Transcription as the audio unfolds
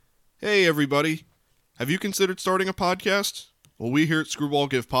Hey everybody, have you considered starting a podcast? Well, we here at Screwball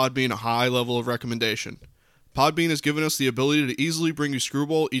give Podbean a high level of recommendation. Podbean has given us the ability to easily bring you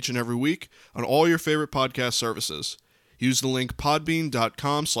Screwball each and every week on all your favorite podcast services. Use the link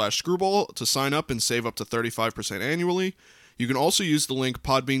podbean.com/screwball to sign up and save up to 35% annually. You can also use the link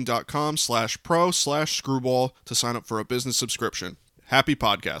podbean.com/pro/screwball to sign up for a business subscription. Happy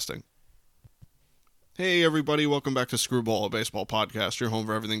podcasting. Hey everybody, welcome back to Screwball, a baseball podcast, your home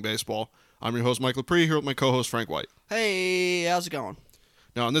for everything baseball. I'm your host Mike Lepre, here with my co-host Frank White. Hey, how's it going?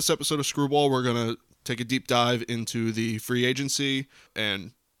 Now on this episode of Screwball, we're going to take a deep dive into the free agency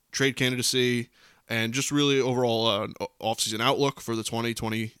and trade candidacy and just really overall offseason outlook for the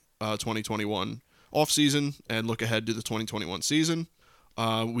 2020-2021 offseason and look ahead to the 2021 season.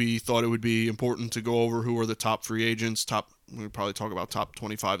 We thought it would be important to go over who are the top free agents, we'll probably talk about top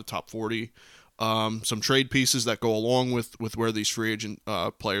 25 to top 40. Some trade pieces that go along with where these free agent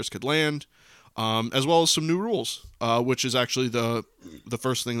players could land, as well as some new rules, which is actually the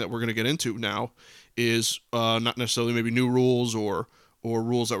first thing that we're going to get into now is not necessarily maybe new rules or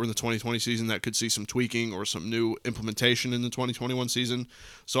rules that were in the 2020 season that could see some tweaking or some new implementation in the 2021 season.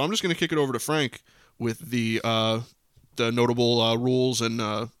 So I'm just going to kick it over to Frank with the notable rules and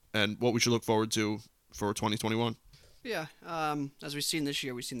what we should look forward to for 2021. Yeah, as we've seen this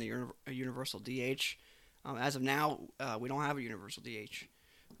year, we've seen the universal DH. As of now, we don't have a universal DH.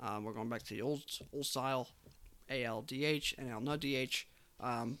 We're going back to the old style AL DH and NL no DH.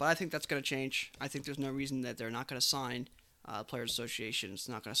 But I think that's going to change. I think there's no reason that they're not going to sign. Players Association is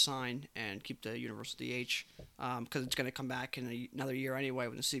not going to sign and keep the universal DH because it's going to come back in another year anyway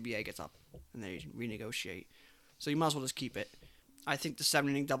when the CBA gets up and they renegotiate. So you might as well just keep it. I think the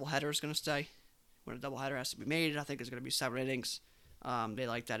 7-inning doubleheader is going to stay. When a doubleheader has to be made, I think it's going to be 7 innings. They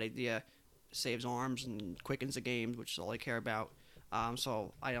like that idea. It saves arms and quickens the game, which is all they care about.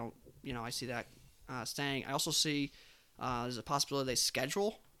 So I don't, I see that staying. I also see there's a possibility they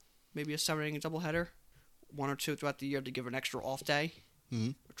schedule maybe a 7-inning doubleheader, 1 or 2 throughout the year to give an extra off day,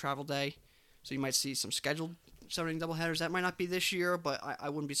 a travel day. So you might see some scheduled 7-inning doubleheaders. That might not be this year, but I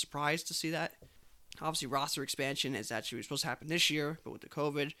wouldn't be surprised to see that. Obviously, roster expansion is actually supposed to happen this year, but with the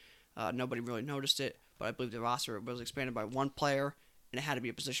COVID, nobody really noticed it, but I believe the roster was expanded by 1 player, and it had to be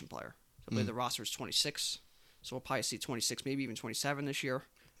a position player. So I believe the roster is 26, so we'll probably see 26, maybe even 27 this year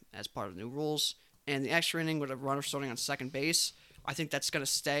as part of the new rules. And the extra inning with a runner starting on second base, I think that's going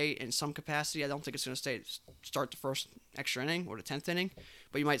to stay in some capacity. I don't think it's going to start the first extra inning or the 10th inning,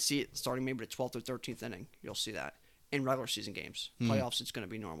 but you might see it starting maybe the 12th or 13th inning. You'll see that in regular season games. Playoffs, it's going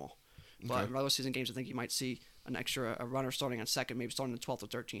to be normal. But in regular season games, I think you might see a runner starting on second, maybe starting the 12th or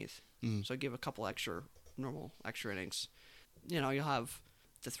 13th. So give a couple normal extra innings. You'll have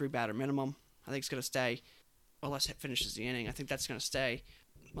the 3-batter minimum. I think it's going to stay unless it finishes the inning. I think that's going to stay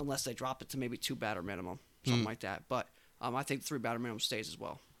unless they drop it to maybe 2-batter minimum, something like that. But I think the 3-batter minimum stays as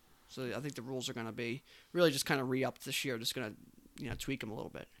well. So I think the rules are going to be really just kind of re-upped this year, just going to tweak them a little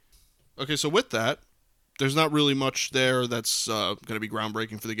bit. Okay, so with that, there's not really much there that's going to be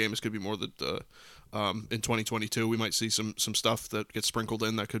groundbreaking for the game. It's going to be more that in 2022 we might see some stuff that gets sprinkled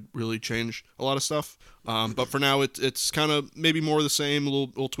in that could really change a lot of stuff. But for now, it's kind of maybe more of the same,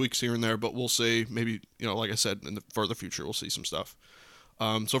 little tweaks here and there. But we'll see. Maybe like I said, in the further future, we'll see some stuff.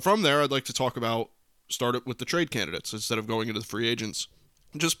 So from there, I'd like to start it with the trade candidates instead of going into the free agents,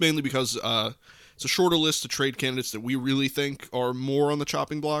 just mainly because it's a shorter list of trade candidates that we really think are more on the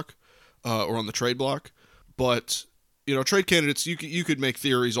chopping block or on the trade block. But, trade candidates, you could make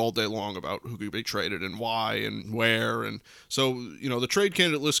theories all day long about who could be traded and why and where. And so, the trade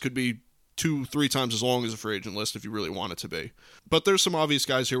candidate list could be 2-3 times as long as a free agent list if you really want it to be. But there's some obvious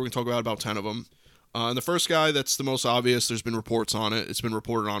guys here. We can talk about 10 of them. And the first guy that's the most obvious, there's been reports on it. It's been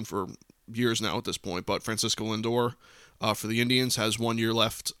reported on for years now at this point. But Francisco Lindor for the Indians has 1 year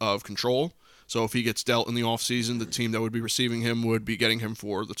left of control. So if he gets dealt in the offseason, the team that would be receiving him would be getting him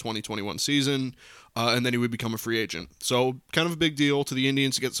for the 2021 season, and then he would become a free agent. So kind of a big deal to the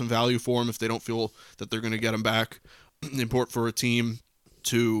Indians to get some value for him if they don't feel that they're going to get him back. Important for a team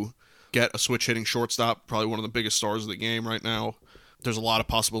to get a switch-hitting shortstop, probably one of the biggest stars of the game right now. There's a lot of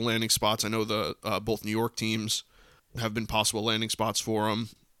possible landing spots. I know both New York teams have been possible landing spots for him.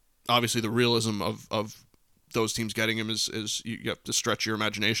 Obviously, the realism of those teams getting him is you have to stretch your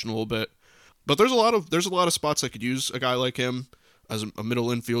imagination a little bit. But there's a lot of spots that could use a guy like him as a middle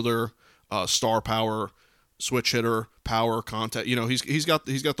infielder, star power, switch hitter, power, contact. He's got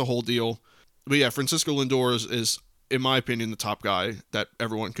the whole deal. But yeah, Francisco Lindor is in my opinion the top guy that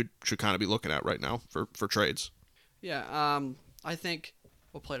everyone should kind of be looking at right now for trades. Yeah, I think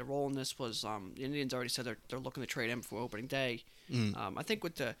what played a role in this was the Indians already said they're looking to trade him for opening day. I think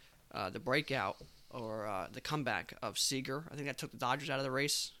with the the breakout or the comeback of Seager. I think that took the Dodgers out of the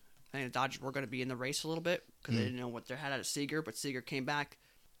race. I think the Dodgers were going to be in the race a little bit because they didn't know what they had out of Seager, but Seager came back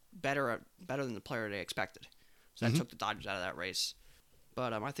better than the player they expected. So that took the Dodgers out of that race.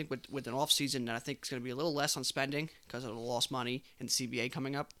 But I think with an offseason that I think is going to be a little less on spending because of the lost money and the CBA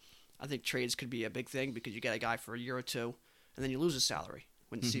coming up, I think trades could be a big thing because you get a guy for a year or two, and then you lose his salary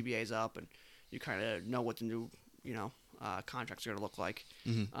when the CBA is up, and you kind of know what the new contracts are going to look like.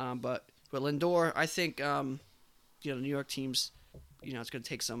 But with Lindor, I think the New York teams, it's going to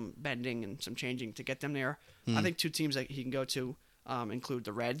take some bending and some changing to get them there. I think two teams that he can go to include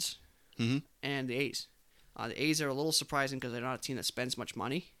the Reds and the A's. The A's are a little surprising because they're not a team that spends much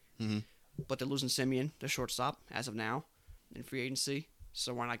money, but they're losing Simeon, the shortstop, as of now in free agency.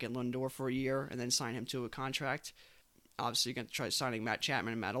 So why not get Lindor for a year and then sign him to a contract? Obviously, you're going to try signing Matt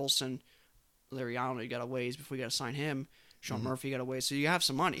Chapman and Matt Olson. Liriano, you got to ways before you got to sign him. Sean Murphy, you got to ways. So you have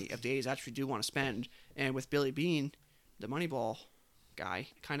some money if the A's actually do want to spend. And with Billy Beane, the Moneyball guy,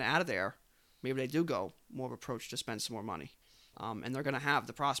 kind of out of there, maybe they do go more of an approach to spend some more money. And they're going to have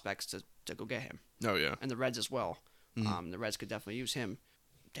the prospects to go get him. Oh, yeah. And the Reds as well. The Reds could definitely use him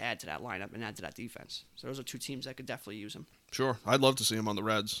to add to that lineup and add to that defense. So those are two teams that could definitely use him. Sure. I'd love to see him on the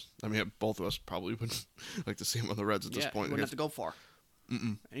Reds. I mean, both of us probably would like to see him on the Reds at this point. He wouldn't have to go far.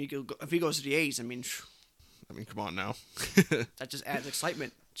 And if he goes to the A's, I mean, come on now. that just adds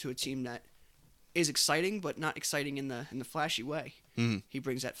excitement to a team that is exciting, but not exciting in the flashy way. He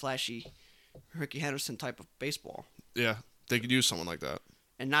brings that flashy Ricky Henderson type of baseball. Yeah, they could use someone like that.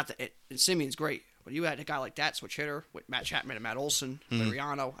 And not that and Simeon's great, but you had a guy like that, switch hitter, with Matt Chapman and Matt Olson,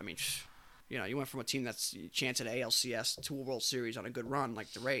 Liriano. I mean, you went from a team that's a chance at ALCS to a World Series on a good run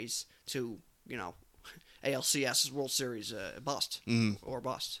like the Rays to, ALCS World Series bust or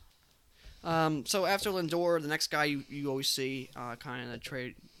bust. So after Lindor, the next guy you always see kind of the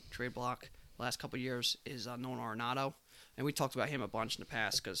trade block the last couple of years is Nolan Arenado. And we talked about him a bunch in the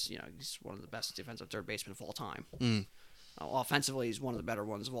past because, he's one of the best defensive third basemen of all time. Offensively, he's one of the better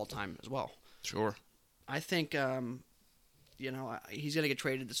ones of all time as well. Sure. I think, he's going to get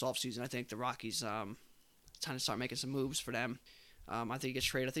traded this offseason. I think the Rockies time to start making some moves for them. I think he gets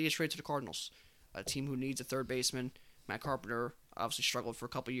traded. I think he gets traded to the Cardinals, a team who needs a third baseman. Matt Carpenter obviously struggled for a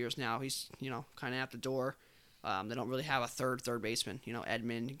couple of years now. He's, kind of out the door. They don't really have a third baseman.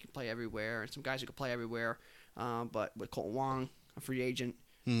 Edman, he can play everywhere, and some guys who can play everywhere. But with Colton Wong, a free agent,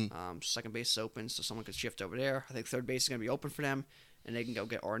 second base is open, so someone could shift over there. I think third base is going to be open for them, and they can go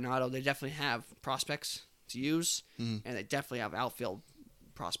get Arenado. They definitely have prospects to use, and they definitely have outfield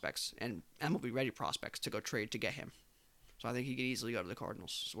prospects and MLB-ready prospects to go trade to get him. So I think he could easily go to the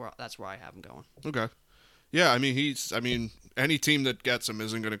Cardinals. That's where I have him going. Okay. Yeah, I mean, any team that gets him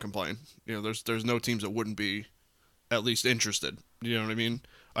isn't going to complain. There's no teams that wouldn't be at least interested. You know what I mean?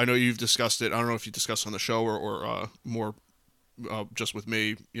 I know you've discussed it. I don't know if you discussed it on the show or more just with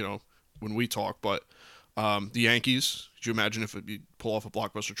me, when we talk. But the Yankees, could you imagine if you pull off a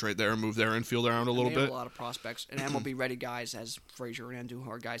blockbuster trade there and move their infield around a little bit? They have a lot of prospects. And MLB-ready guys as Frazier and Andujar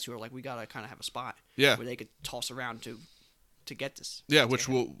are guys who are like, we got to kind of have a spot where they could toss around to get this. Yeah, which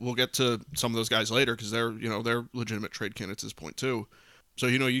we'll get to some of those guys later because they're legitimate trade candidates at this point too. So,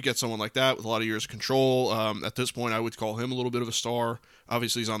 you get someone like that with a lot of years of control. At this point, I would call him a little bit of a star.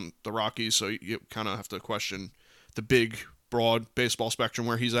 Obviously, he's on the Rockies, so you kind of have to question the big, broad baseball spectrum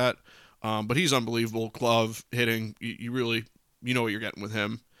where he's at. But he's unbelievable. Glove, hitting, you really, what you're getting with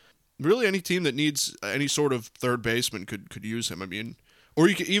him. Really, any team that needs any sort of third baseman could use him. I mean, or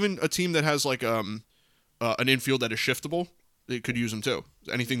you could, even a team that has like an infield that is shiftable, they could use him too.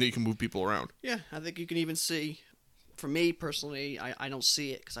 Anything that you can move people around. Yeah, I think you can even see. For me personally, I don't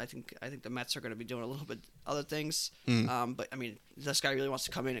see it because I think the Mets are going to be doing a little bit other things. But I mean, this guy really wants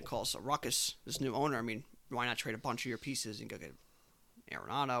to come in and cause a ruckus. This new owner, I mean, why not trade a bunch of your pieces and go get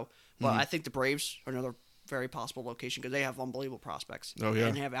Arenado? But I think the Braves are another very possible location because they have unbelievable prospects. Oh yeah,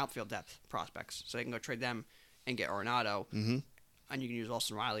 and they have outfield depth prospects, so they can go trade them and get Arenado. And you can use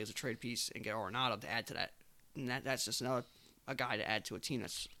Austin Riley as a trade piece and get Arenado to add to that. And that's just a guy to add to a team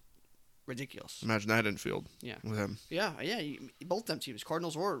that's ridiculous. Imagine that infield. Yeah. With him. Yeah. Both them teams,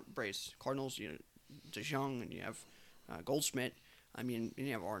 Cardinals or Braves. Cardinals, DeJong, and you have Goldschmidt. I mean, and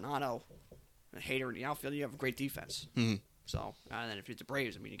you have Arenado, a Hader in the outfield. You have a great defense. So, and then if you're the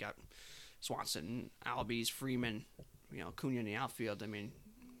Braves, I mean, you got Swanson, Albies, Freeman, Acuna in the outfield. I mean,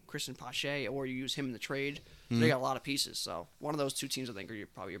 Christian Pache, or you use him in the trade. They got a lot of pieces. So, one of those two teams, I think, are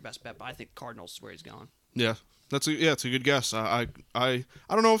probably your best bet. But I think Cardinals is where he's going. Yeah. It's a good guess. I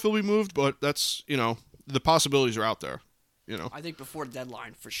don't know if he'll be moved, but that's, the possibilities are out there, I think before the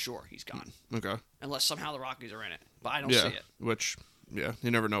deadline, for sure, he's gone. Okay. Unless somehow the Rockies are in it. But I don't see it. Which Yeah,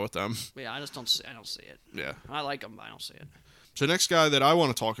 you never know with them. Yeah, I just don't see. I don't see it. Yeah. I like him, but I don't see it. So next guy that I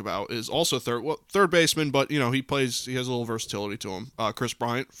want to talk about is also third baseman, but he has a little versatility to him. Chris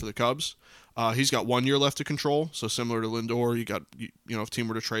Bryant for the Cubs. He's got 1 year left to control, so similar to Lindor, if a team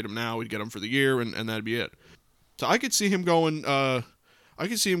were to trade him now, we'd get him for the year, and that'd be it. So I could see him going. I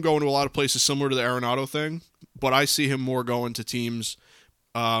could see him going to a lot of places similar to the Arenado thing, but I see him more going to teams,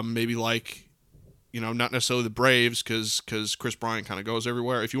 maybe like, not necessarily the Braves, because Chris Bryant kind of goes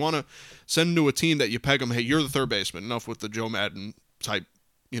everywhere. If you want to send him to a team that you peg him, hey, you're the third baseman. Enough with the Joe Madden type,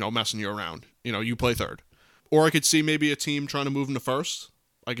 messing you around. You play third. Or I could see maybe a team trying to move him to first.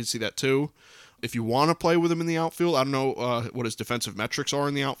 I could see that too. If you want to play with him in the outfield, I don't know what his defensive metrics are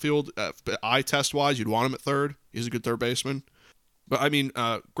in the outfield. But eye test wise, you'd want him at third. He's a good third baseman. But I mean,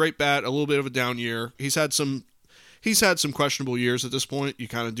 great bat, a little bit of a down year. He's had some questionable years at this point. You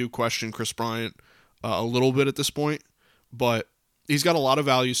kind of do question Chris Bryant a little bit at this point, but he's got a lot of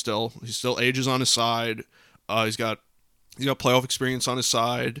value still. He still ages on his side. He's got playoff experience on his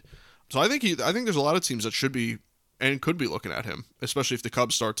side. So I think there's a lot of teams that should be and could be looking at him, especially if the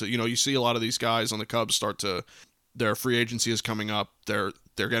Cubs start to, you see a lot of these guys on the Cubs their free agency is coming up. They're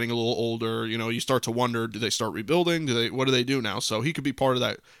getting a little older. You start to wonder, do they start rebuilding? What do they do now? So he could be part of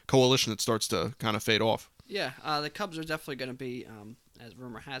that coalition that starts to kind of fade off. Yeah, the Cubs are definitely going to be, as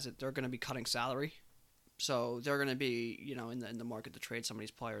rumor has it, they're going to be cutting salary. So they're going to be, in the market to trade some of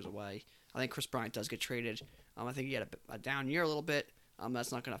these players away. I think Chris Bryant does get traded. I think he had a down year a little bit.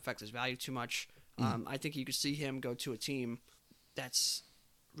 That's not going to affect his value too much. I think you could see him go to a team that's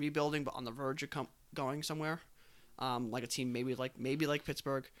rebuilding but on the verge of going somewhere. Like a team maybe like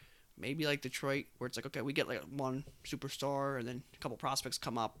Pittsburgh, maybe like Detroit, where it's like, okay, we get like one superstar and then a couple prospects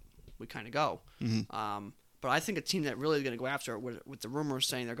come up, we kind of go. Mm-hmm. But I think a team that really is going to go after it, with the rumors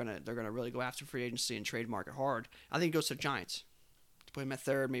saying they're gonna really go after free agency and trade market hard, I think it goes to the Giants. Put him at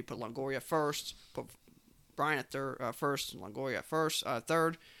third, maybe put Longoria first, put Bryant at first, and Longoria at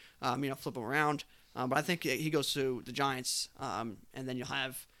third. Flip him around. But I think he goes to the Giants, and then you'll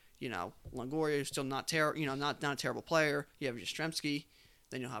have Longoria, who's still not a terrible player. You have Yastrzemski,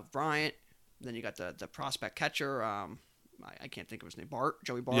 then you'll have Bryant, then you got the prospect catcher. I can't think of his name.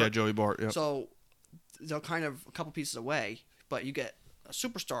 Joey Bart. Yeah, Joey Bart. Yeah. So they're kind of a couple pieces away, but you get a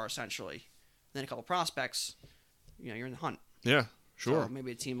superstar essentially, then a couple prospects. You're in the hunt. Yeah, sure. So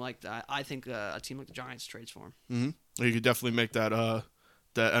maybe a team like that. I think a team like the Giants trades for him. Mm-hmm. You could definitely make that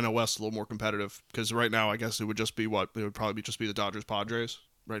NL West a little more competitive, because right now I guess it would probably just be the Dodgers, Padres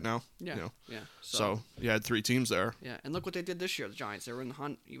right now. Yeah. Yeah. So you had three teams there. Yeah, and look what they did this year. The Giants, they were in the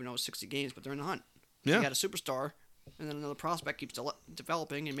hunt, even though it was 60 games, but they're in the hunt. Yeah. You had a superstar, and then another prospect keeps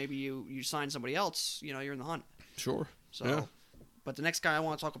developing, and maybe you sign somebody else. You're in the hunt. Sure. So, yeah. But the next guy I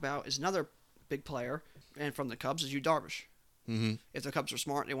want to talk about is another big player, and from the Cubs is Yu Darvish. Mm-hmm. If the Cubs are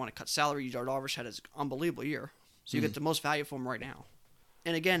smart, they want to cut salary. Yu Darvish had his unbelievable year, so you get the most value for him right now.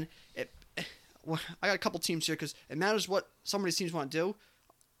 And again, I got a couple teams here because it matters what some of these teams want to do.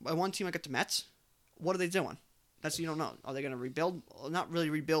 By one team, I got the Mets. What are they doing? That's you don't know. Are they going to rebuild? Not really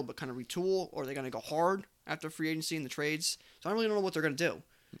rebuild, but kind of retool, or are they going to go hard after free agency and the trades? So I really don't know what they're going to do.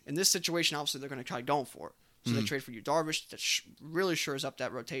 In this situation, obviously, they're going to try going for it. So they trade for Yu Darvish. That really shores up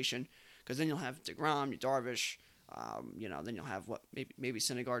that rotation, because then you'll have DeGrom, Yu Darvish. Then you'll have maybe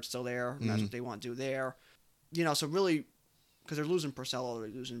Syndergaard still there. And that's what they want to do there. So really, because they're losing Porcello, they're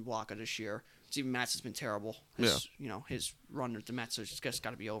losing Wacha this year. Steven Matz has been terrible. His run at the Mets has just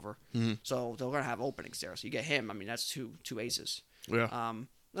got to be over. Mm-hmm. So they're going to have openings there. So you get him. I mean, that's two aces. Yeah.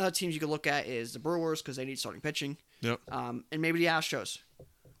 Other teams you could look at is the Brewers, because they need starting pitching. Yep. And maybe the Astros.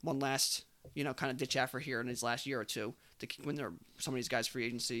 One last, kind of ditch effort here in his last year or two to when some of these guys free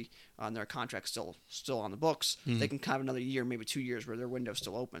agency and their contract's still on the books. Mm-hmm. They can have another year, maybe 2 years, where their window's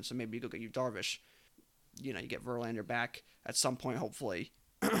still open. So maybe you go get Yu Darvish. You get Verlander back at some point, hopefully.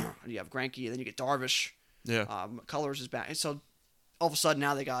 You have Greinke, and then you get Darvish. Yeah. Colors is back. And so all of a sudden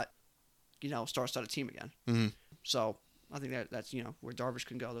now they got, star-studded team again. Mm-hmm. So I think that's where Darvish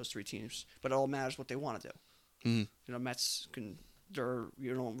can go, those three teams. But it all matters what they want to do. Mm-hmm. Mets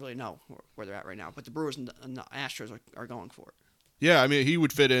you don't really know where they're at right now. But the Brewers and the Astros are going for it. Yeah, I mean, he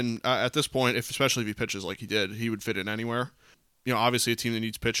would fit in at this point, especially if he pitches like he did. He would fit in anywhere. Obviously a team that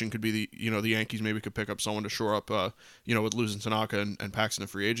needs pitching could be the Yankees maybe could pick up someone to shore up, with losing Tanaka and Paxton in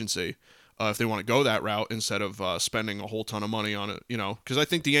free agency, if they want to go that route instead of spending a whole ton of money on it, because I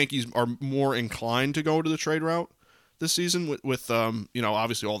think the Yankees are more inclined to go to the trade route this season with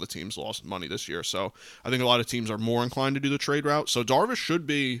obviously all the teams lost money this year. So I think a lot of teams are more inclined to do the trade route. So Darvish should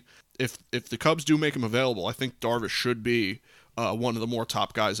be, if the Cubs do make him available, I think Darvish should be one of the more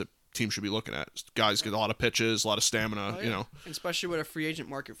top guys teams should be looking at. Guys get a lot of pitches, a lot of stamina, Oh, you yeah. know. And especially with a free agent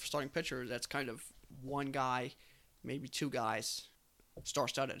market for starting pitcher, that's kind of one guy, maybe two guys,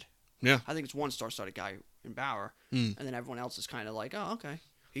 star-studded. Yeah. I think it's one star-studded guy in Bauer, Mm. and then everyone else is kind of like, oh, okay.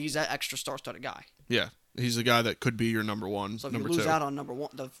 He's that extra star-studded guy. Yeah. He's the guy that could be your number one, So if number you lose two. out on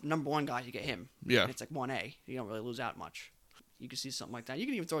the number one guy, you get him. Yeah. And it's like 1A. You don't really lose out much. You can see something like that. You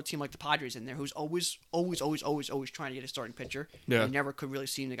can even throw a team like the Padres in there, who's always trying to get a starting pitcher. Yeah. They never could really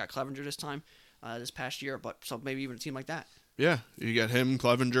seem they got Clevenger this time, this past year. But so maybe even a team like that. Yeah. You get him,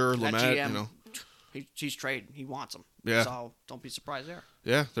 Clevenger, That Lamet, GM, you know. he's trading. He wants him. Yeah. So don't be surprised there.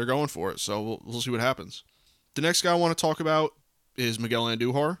 Yeah, they're going for it. So we'll see what happens. The next guy I want to talk about is Miguel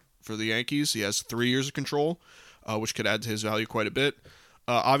Andujar for the Yankees. He has 3 years of control, which could add to his value quite a bit.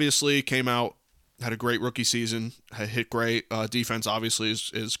 Obviously, came out, had a great rookie season, had hit great. Defense obviously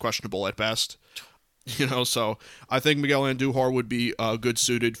is questionable at best. You know, so I think Miguel Andujar would be good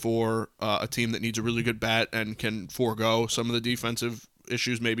suited for a team that needs a really good bat and can forego some of the defensive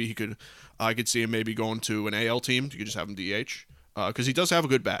issues. Maybe I could see him maybe going to an AL team. You could just have him DH. Because he does have a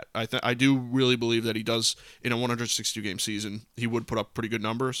good bat. I do really believe that he does, in a 162 game season, he would put up pretty good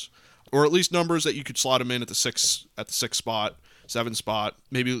numbers, or at least numbers that you could slot him in at the sixth spot, 7th spot,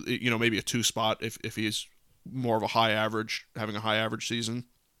 maybe a 2 spot if he's more of a high average, having a high average season.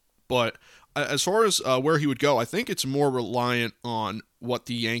 But as far as where he would go, I think it's more reliant on what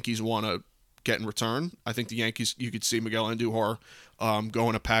the Yankees want to get in return. I think the Yankees, you could see Miguel Andujar go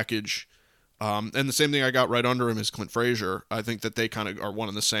in a package. And the same thing I got right under him is Clint Frazier. I think that they kind of are one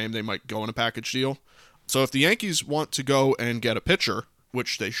and the same. They might go in a package deal. So if the Yankees want to go and get a pitcher,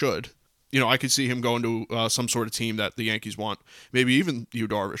 which they should, I could see him going to some sort of team that the Yankees want. Maybe even Yu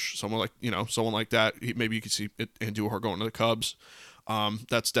Darvish, someone like that. Maybe you could see Andujar going to the Cubs. I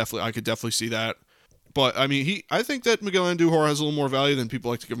could definitely see that. But I mean, I think that Miguel Andujar has a little more value than people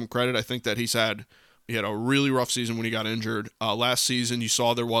like to give him credit. I think that he had a really rough season when he got injured. Last season, you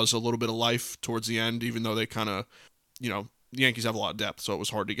saw there was a little bit of life towards the end, even though they kind of, the Yankees have a lot of depth, so it was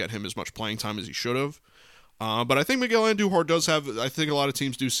hard to get him as much playing time as he should have. But I think Miguel Andujar does have, I think a lot of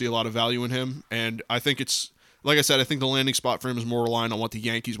teams do see a lot of value in him, and I think it's, like I said, I think the landing spot for him is more reliant on what the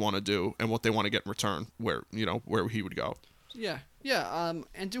Yankees want to do and what they want to get in return, where he would go. Yeah.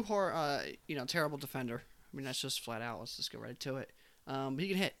 Andujar, terrible defender. I mean, that's just flat out. Let's just go right to it. He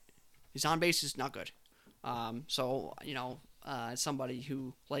can hit. His on base is not good. As somebody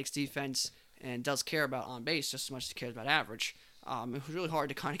who likes defense and does care about on base just as much as he cares about average, it was really hard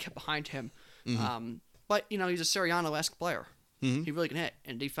to kind of get behind him. Mm-hmm. But he's a Sirianni-esque player. Mm-hmm. He really can hit.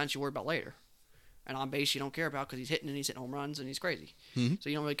 And defense you worry about later. And on base you don't care about because he's hitting home runs and he's crazy. Mm-hmm. So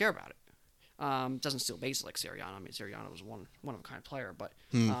you don't really care about it. Doesn't steal bases like Sirianni. I mean, Sirianni was one of a kind player, but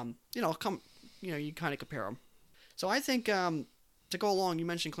you kind of compare them. So I think to go along, you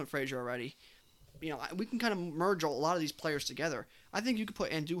mentioned Clint Frazier already. We can kind of merge a lot of these players together. I think you could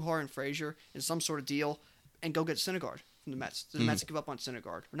put Andujar and Frazier in some sort of deal and go get Syndergaard from the Mets. The Mets give up on Syndergaard,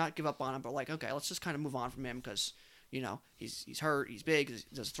 or not give up on him, but okay, let's just kind of move on from him because he's hurt, he's big,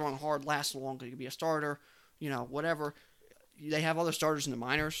 he's throwing hard, lasts long, he could be a starter, whatever. They have other starters in the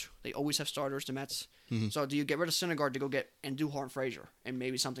minors. They always have starters, the Mets. Mm-hmm. So do you get rid of Syndergaard to go get Andujar and Frazier and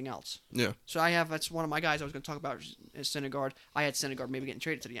maybe something else? Yeah. So that's one of my guys I was going to talk about is Syndergaard. I had Syndergaard maybe getting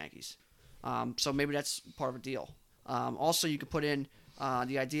traded to the Yankees. So maybe that's part of a deal. Also, you could put in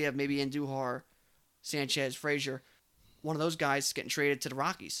the idea of maybe Andujar, Sanchez, Frazier, one of those guys getting traded to the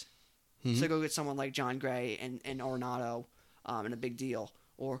Rockies. Mm-hmm. So go get someone like John Gray and Arenado in a big deal,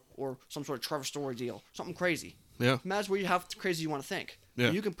 or some sort of Trevor Story deal, something crazy. Yeah. That's where you have crazy you want to think. Yeah.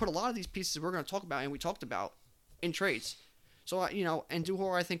 You can put a lot of these pieces we're going to talk about and we talked about in trades. So,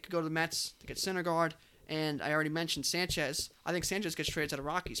 Andujar, I think, could go to the Mets to get Syndergaard. And I already mentioned Sanchez. I think Sanchez gets traded to the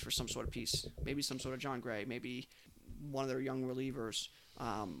Rockies for some sort of piece. Maybe some sort of John Gray. Maybe one of their young relievers.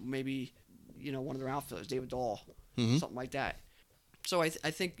 Maybe, one of their outfielders, David Dahl. Mm-hmm. Something like that. So I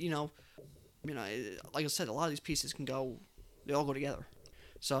think, like I said, a lot of these pieces they all go together.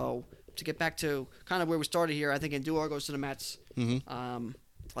 So to get back to kind of where we started here, I think Andujar goes to the Mets. Mm-hmm.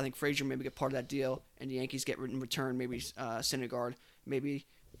 I think Frazier maybe get part of that deal, and the Yankees get in return maybe Syndergaard, maybe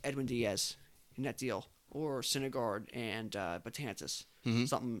Edwin Diaz in that deal, or Syndergaard and Betances, mm-hmm.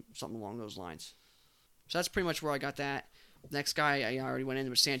 something along those lines. So that's pretty much where I got that. Next guy I already went into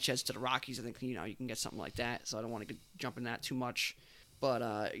was Sanchez to the Rockies. I think you can get something like that, so I don't want to jump in that too much. But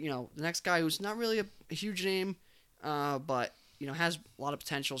the next guy who's not really a huge name, but has a lot of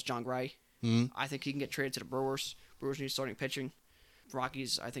potential is John Gray. Mm-hmm. I think he can get traded to the Brewers. Brewers need starting pitching.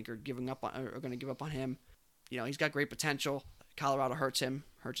 Rockies, I think, are going to give up on him. He's got great potential. Colorado hurts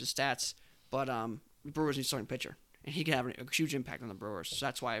his stats, but Brewers need starting pitcher. and he can have a huge impact on the Brewers. So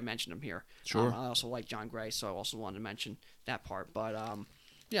that's why I mentioned him here. Sure. I also like John Gray, so I also wanted to mention that part. But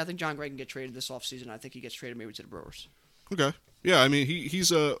yeah, I think John Gray can get traded this offseason. I think he gets traded maybe to the Brewers. Okay. Yeah, I mean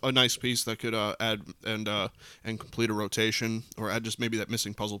he's a nice piece that could add and complete a rotation, or add just maybe that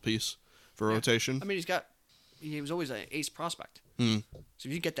missing puzzle piece for a rotation. I mean he was always an ace prospect. Mm. So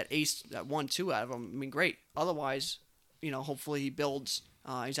if you get that ace, that 1-2 out of him, I mean, great. Otherwise, hopefully he builds.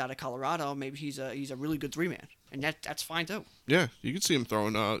 He's out of Colorado. Maybe he's a really good 3-man, and that's fine too. Yeah, you could see him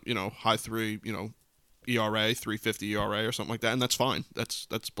throwing high 3 ERA, 3.50 ERA or something like that, and that's fine.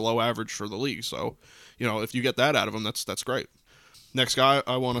 That's below average for the league. So if you get that out of him, that's great. Next guy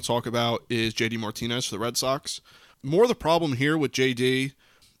I want to talk about is JD Martinez for the Red Sox. More the problem here with JD,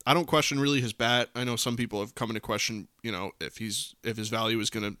 I don't question really his bat. I know some people have come into question, if his value is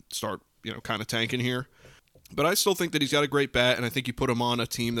going to start, kind of tanking here. But I still think that he's got a great bat, and I think you put him on a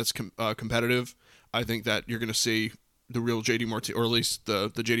team that's competitive. I think that you're going to see the real JD Martinez, or at least the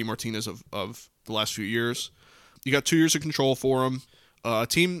JD Martinez of the last few years. You got 2 years of control for him. A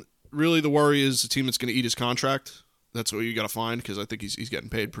team, really the worry is a team that's going to eat his contract. That's what you got to find, because I think he's getting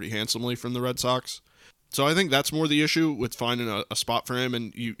paid pretty handsomely from the Red Sox. So I think that's more the issue with finding a spot for him,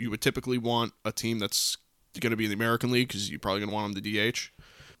 and you would typically want a team that's going to be in the American League, because you're probably going to want him to DH,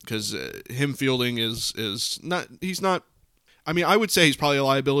 because him fielding is not, he's not, I mean, I would say he's probably a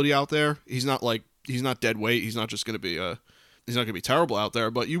liability out there. He's not dead weight. He's not just going to be he's not going to be terrible out there,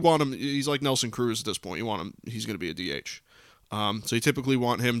 but you want him, he's like Nelson Cruz at this point. You want him, he's going to be a DH. So you typically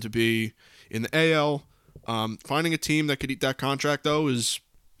want him to be in the AL. Finding a team that could eat that contract, though, is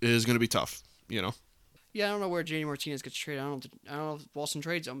going to be tough, Yeah, I don't know where JD Martinez gets traded. I don't know if Boston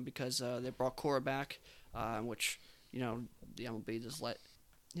trades him, because they brought Cora back, which, the MLB just let,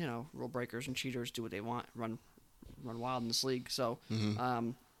 rule breakers and cheaters do what they want, run wild in this league. So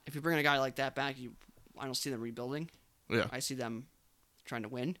if you bring a guy like that back, I don't see them rebuilding. Yeah. I see them trying to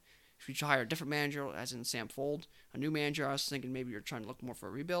win. If you hire a different manager, as in Sam Fold, a new manager, I was thinking maybe you're trying to look more for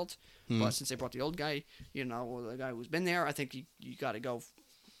a rebuild. But since they brought the old guy, or the guy who's been there, I think you got to go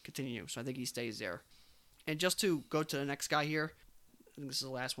continue. So I think he stays there. And just to go to the next guy here, I think this is the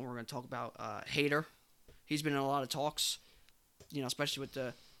last one we're going to talk about, Hader. He's been in a lot of talks, especially with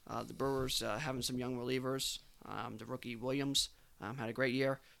the Brewers having some young relievers. The rookie Williams had a great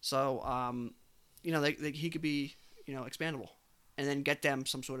year. So, he could be, expandable, and then get them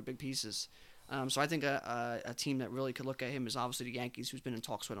some sort of big pieces. So I think a team that really could look at him is obviously the Yankees, who's been in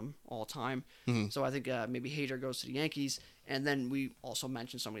talks with him all the time. So I think maybe Hader goes to the Yankees, and then we also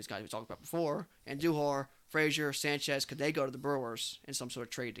mentioned some of these guys we talked about before, and Duhar, Frazier, Sanchez, could they go to the Brewers in some sort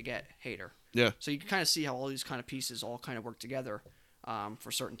of trade to get Hader? Yeah. So you can kind of see how all these kind of pieces all kind of work together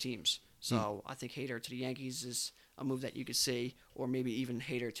for certain teams. So I think Hader to the Yankees is a move that you could see, or maybe even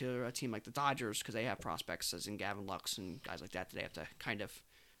Hader to a team like the Dodgers, because they have prospects as in Gavin Lux and guys like that they have to kind of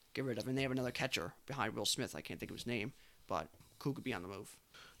get rid of. And they have another catcher behind Will Smith. I can't think of his name, but who could be on the move.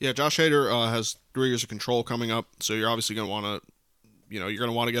 Yeah, Josh Hader has 3 years of control coming up, so you're obviously going to want to, you're going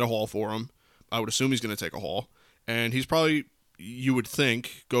to want to get a haul for him. I would assume he's going to take a haul, and he's probably, you would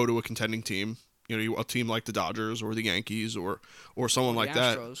think, go to a contending team. A team like the Dodgers or the Yankees or someone like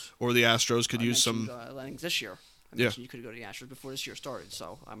that, or the Astros could use some. Lennings this year. I mentioned you could go to the Astros before this year started,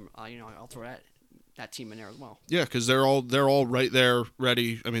 so I'll throw that team in there as well. Yeah, because they're all right there,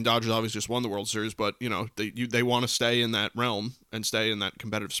 ready. I mean, Dodgers obviously just won the World Series, but they want to stay in that realm and stay in that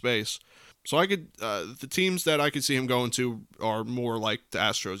competitive space. So I could the teams that I could see him going to are more like the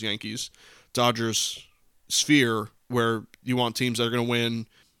Astros, Yankees, Dodgers sphere, where you want teams that are going to win.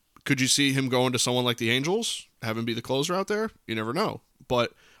 Could you see him going to someone like the Angels, have him be the closer out there? You never know.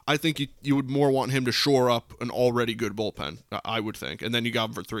 But I think you would more want him to shore up an already good bullpen, I would think. And then you got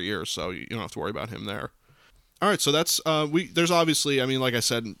him for 3 years, so you don't have to worry about him there. All right, so that's there's obviously, I mean, like I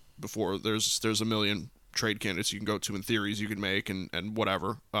said before, there's a million trade candidates you can go to and theories you can make and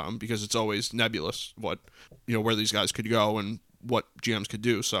whatever, because it's always nebulous what, where these guys could go and what GMs could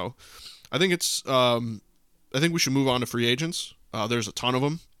do. So I think I think we should move on to free agents. There's a ton of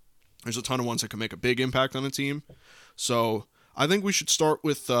them. There's a ton of ones that can make a big impact on a team. So I think we should start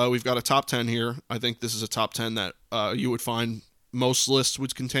with, we've got a top 10 here. I think this is a top 10 that you would find most lists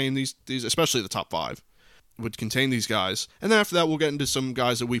would contain these, especially the top 5, would contain these guys. And then after that, we'll get into some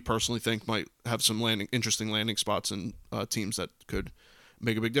guys that we personally think might have some interesting landing spots and teams that could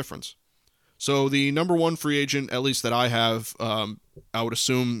make a big difference. So the number 1 free agent, at least that I have, I would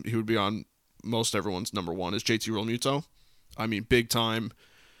assume he would be on most everyone's number 1, is JT Realmuto. I mean, big time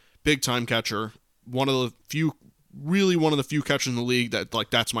catcher. One of the few catchers in the league that,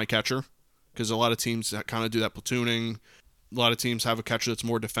 that's my catcher. Because a lot of teams that kind of do that platooning. A lot of teams have a catcher that's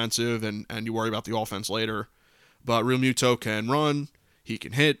more defensive, and you worry about the offense later. But Real Muto can run. He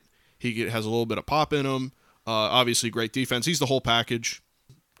can hit. Has a little bit of pop in him. Obviously, great defense. He's the whole package.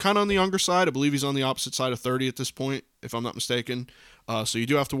 Kind of on the younger side. I believe he's on the opposite side of 30 at this point, if I'm not mistaken. So you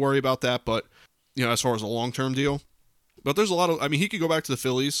do have to worry about that. But, as far as a long-term deal. But there's a lot of... he could go back to the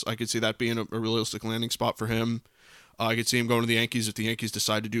Phillies. I could see that being a realistic landing spot for him. I could see him going to the Yankees if the Yankees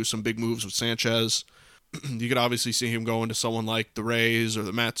decide to do some big moves with Sanchez. You could obviously see him going to someone like the Rays or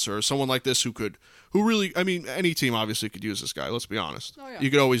the Mets or someone like this who really, any team obviously could use this guy, let's be honest. Oh, yeah. You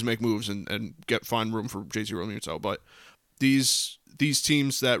could always make moves and find room for JT Realmuto, but these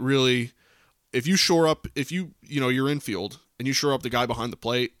teams that really, if you shore up, your infield and you shore up the guy behind the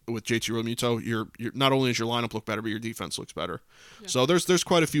plate with JT Realmuto, you're not only does your lineup look better, but your defense looks better. Yeah. So there's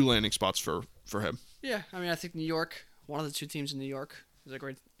quite a few landing spots for him. Yeah, I think New York, one of the two teams in New York, is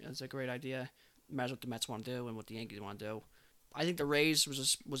a great idea. No matter what the Mets want to do and what the Yankees want to do. I think the Rays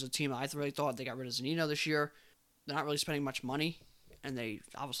was a team I really thought they got rid of Zunino this year. They're not really spending much money, and they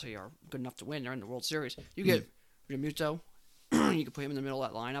obviously are good enough to win. They're in the World Series. You get Realmuto, you can put him in the middle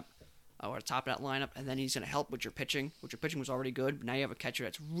of that lineup, or the top of that lineup, and then he's going to help with your pitching, which your pitching was already good. But now you have a catcher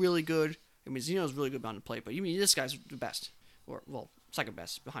that's really good. Zunino's really good behind the plate, but this guy's the best, or second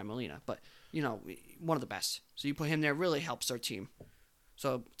best behind Molina, but one of the best. So you put him there, really helps their team.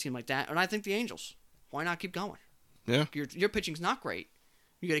 So a team like that, and I think the Angels. Why not keep going? Yeah. Your pitching's not great.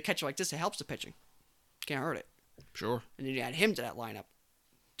 You get a catcher like this, it helps the pitching. Can't hurt it. Sure. And then you add him to that lineup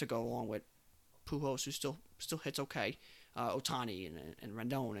to go along with Pujols, who still hits okay, Ohtani and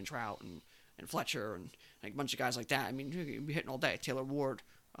Rendon and Trout and Fletcher and a bunch of guys like that. You'd be hitting all day. Taylor Ward,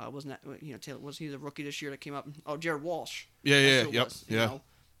 wasn't that Taylor? Was he the rookie this year that came up? Oh, Jared Walsh. Yeah.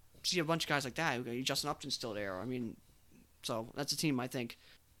 See a bunch of guys like that. Justin Upton's still there. So that's a team I think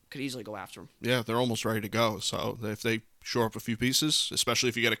could easily go after him. Yeah, they're almost ready to go. So if they shore up a few pieces, especially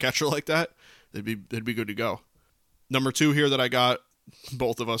if you get a catcher like that, they'd be good to go. Number 2 here that I got,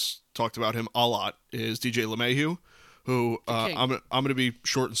 both of us talked about him a lot, is DJ LeMahieu, who I'm going to be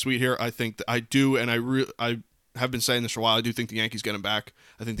short and sweet here. I think that I do, and I have been saying this for a while. I do think the Yankees get him back.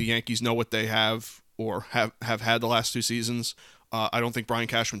 I think the Yankees know what they have or have had the last 2 seasons. I don't think Brian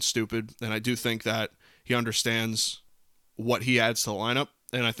Cashman's stupid, and I do think that he understands what he adds to the lineup.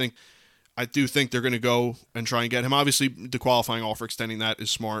 And I do think they're going to go and try and get him. Obviously, the qualifying offer extending that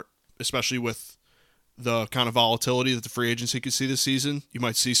is smart, especially with the kind of volatility that the free agency could see this season. You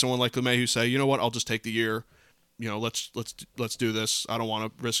might see someone like LeMahieu say, you know what, I'll just take the year. Let's do this. I don't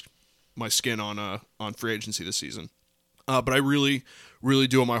want to risk my skin on free agency this season. But I really, really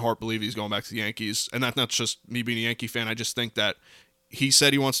do in my heart believe he's going back to the Yankees. And that's not just me being a Yankee fan. I just think that he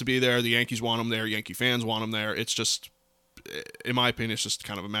said he wants to be there. The Yankees want him there. Yankee fans want him there. It's just... in my opinion, it's just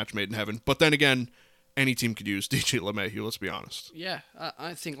kind of a match made in heaven. But then again, any team could use DJ LeMahieu, let's be honest. Yeah,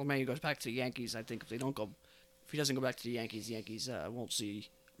 I think LeMahieu goes back to the Yankees. I think if he doesn't go back to the Yankees won't see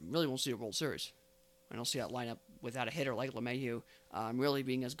a World Series. I don't see that lineup without a hitter like LeMahieu really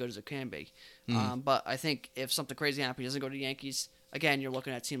being as good as it can be. But I think if something crazy happens, he doesn't go to the Yankees, again, you're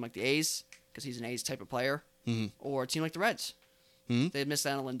looking at a team like the A's, because he's an A's type of player, or a team like the Reds. They missed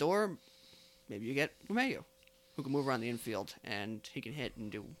out on Lindor, maybe you get LeMahieu, who can move around the infield, and he can hit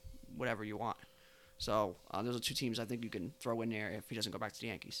and do whatever you want. So those are 2 teams I think you can throw in there if he doesn't go back to the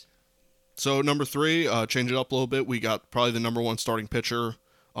Yankees. So number 3, change it up a little bit. We got probably the number 1 starting pitcher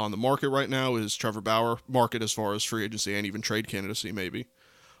on the market right now is Trevor Bauer. Market as far as free agency and even trade candidacy maybe.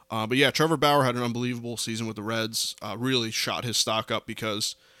 But yeah, Trevor Bauer had an unbelievable season with the Reds. Really shot his stock up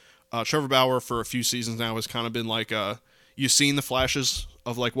because Trevor Bauer for a few seasons now has kind of been like you've seen the flashes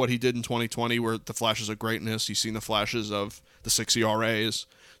of like what he did in 2020, where the flashes of greatness. You've seen the flashes of the 6 ERAs.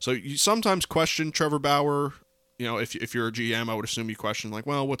 So you sometimes question Trevor Bauer. If you're a GM, I would assume you question like,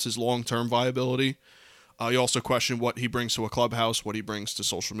 well, what's his long-term viability? You also question what he brings to a clubhouse, what he brings to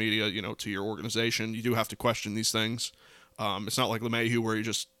social media, to your organization. You do have to question these things. It's not like LeMahieu where you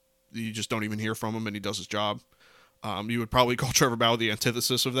just don't even hear from him and he does his job. You would probably call Trevor Bauer the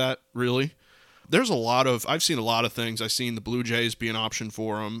antithesis of that, really. I've seen a lot of things. I've seen the Blue Jays be an option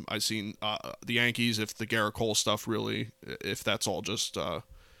for him. I've seen the Yankees, if the Garrett Cole stuff really, if that's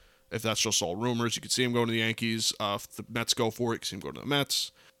just all rumors, you could see him going to the Yankees. If the Mets go for it, you can see him go to the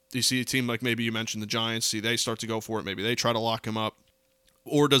Mets. You see a team like maybe you mentioned the Giants, they start to go for it. Maybe they try to lock him up.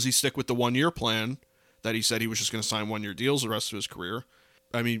 Or does he stick with the 1-year plan that he said he was just going to sign 1-year deals the rest of his career?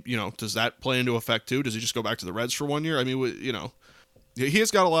 Does that play into effect too? Does he just go back to the Reds for 1 year? He has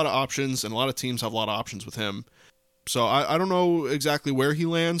got a lot of options, and a lot of teams have a lot of options with him. So I don't know exactly where he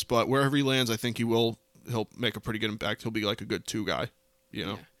lands, but wherever he lands, I think he'll make a pretty good impact. He'll be like a good 2 guy,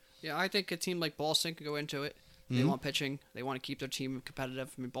 Yeah, I think a team like Boston could go into it. They want pitching. They want to keep their team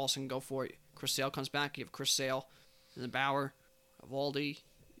competitive. Boston can go for it. Chris Sale comes back. You have Chris Sale, and then Bauer, Evaldi.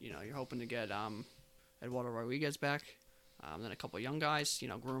 You're hoping to get Eduardo Rodriguez back. Then a couple of young guys.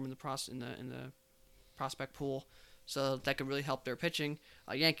 Groom in the prospect pool. So that could really help their pitching.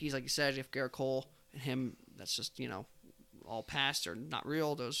 Yankees, like you said, if Garrett Cole and him, that's just all past or not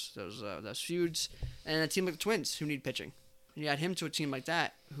real. Those feuds, and a team like the Twins who need pitching. And you add him to a team like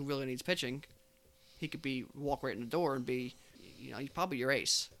that who really needs pitching. He could walk right in the door and be, he's probably your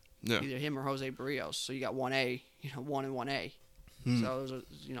ace. Yeah. Either him or Jose Barrios. So you got 1A, 1 and 1A. So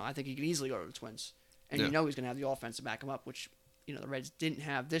I think he could easily go to the Twins, and he's going to have the offense to back him up, which the Reds didn't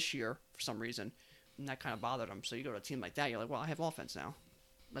have this year for some reason. And that kind of bothered him. So you go to a team like that, you're like, well, I have offense now.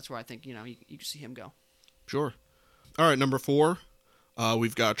 That's where I think, you can see him go. Sure. All right, number 4,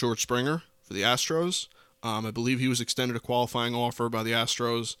 we've got George Springer for the Astros. I believe he was extended a qualifying offer by the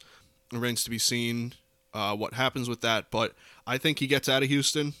Astros. It remains to be seen what happens with that, but I think he gets out of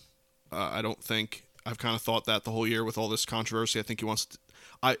Houston. I don't think I've kind of thought that the whole year with all this controversy. I think he wants to.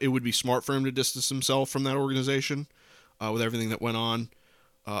 It would be smart for him to distance himself from that organization with everything that went on.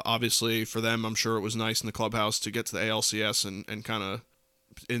 Obviously, for them, I'm sure it was nice in the clubhouse to get to the ALCS and kind of,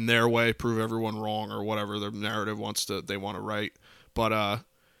 in their way, prove everyone wrong or whatever their narrative they want to write. But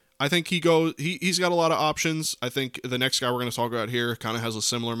I think he's got a lot of options. I think the next guy we're going to talk about here kind of has a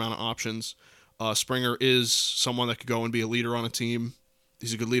similar amount of options. Springer is someone that could go and be a leader on a team.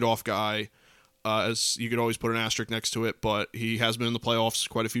 He's a good leadoff guy. As you could always put an asterisk next to it, but he has been in the playoffs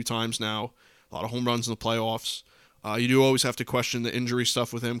quite a few times now. A lot of home runs in the playoffs. You do always have to question the injury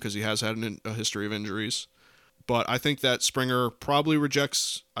stuff with him because he has had a history of injuries. But I think that Springer probably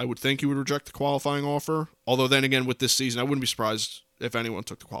I would think he would reject the qualifying offer. Although then again, with this season, I wouldn't be surprised if anyone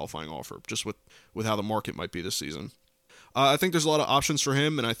took the qualifying offer, just with how the market might be this season. I think there's a lot of options for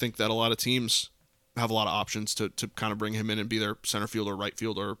him, and I think that a lot of teams have a lot of options to kind of bring him in and be their center field or right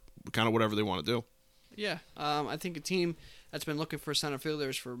field or kind of whatever they want to do. Yeah, I think a team that's been looking for center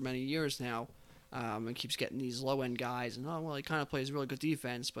fielders for many years now and keeps getting these low-end guys, and, he kind of plays really good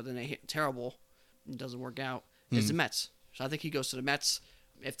defense, but then they hit terrible and it doesn't work out, is the Mets. So I think he goes to the Mets.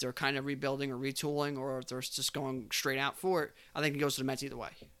 If they're kind of rebuilding or retooling, or if they're just going straight out for it, I think he goes to the Mets either way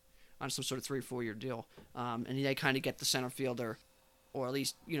on some sort of 3-4 year deal. And they kind of get the center fielder, or at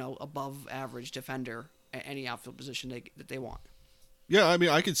least, above average defender at any outfield position that they want. Yeah, I mean,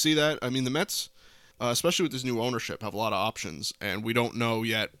 I could see that. I mean, the Mets, especially with this new ownership, have a lot of options, and we don't know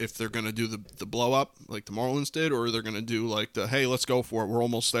yet if they're going to do the blow-up like the Marlins did, or they're going to do like hey, let's go for it, we're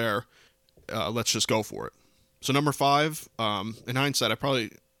almost there, let's just go for it. So number 5, in hindsight,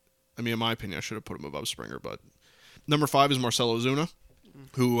 in my opinion, I should have put him above Springer, but number 5 is Marcell Ozuna,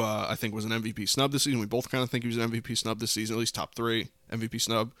 who I think was an MVP snub this season. We both kind of think he was an MVP snub this season, at least top 3 MVP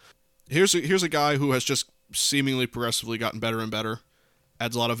snub. Here's a guy who has just seemingly progressively gotten better and better.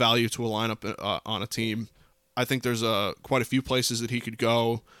 Adds a lot of value to a lineup on a team. I think there's quite a few places that he could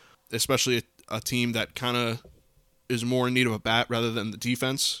go, especially a team that kind of is more in need of a bat rather than the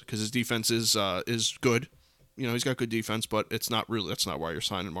defense, because his defense is good. He's got good defense, but that's not why you're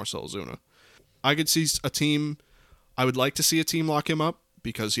signing Marcell Ozuna. I could see a team. I would like to see a team lock him up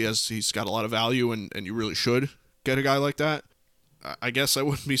because he's got a lot of value, and you really should get a guy like that. I guess I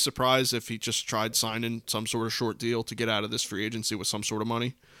wouldn't be surprised if he just tried signing some sort of short deal to get out of this free agency with some sort of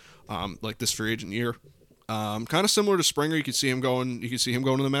money, like this free agent year. Kind of similar to Springer, you could see him going. You could see him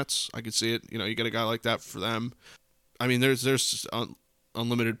going to the Mets. I could see it. You get a guy like that for them. I mean, there's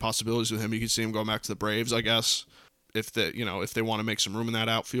unlimited possibilities with him. You could see him going back to the Braves, I guess. If they want to make some room in that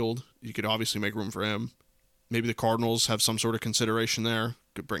outfield, you could obviously make room for him. Maybe the Cardinals have some sort of consideration there.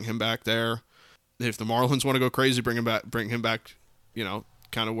 Could bring him back there. If the Marlins want to go crazy, bring him back.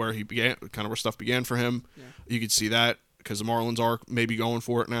 Kind of where he began, kind of where stuff began for him. Yeah. You could see that because the Marlins are maybe going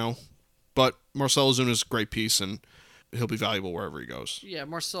for it now. But Marcell Ozuna is a great piece, and he'll be valuable wherever he goes. Yeah,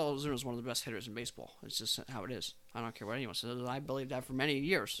 Marcell Ozuna is one of the best hitters in baseball. It's just how it is. I don't care what anyone says. I believe that for many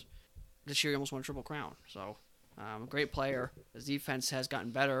years. This year he almost won a Triple Crown. So, a great player. His defense has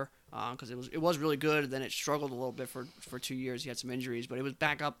gotten better because it was really good. Then it struggled a little bit for 2 years. He had some injuries, but it was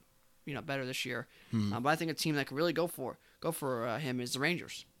back up, better this year. But I think a team that could really go for him is the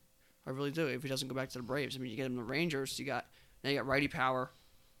Rangers. I really do. If he doesn't go back to the Braves, you get him the Rangers. Now you got righty power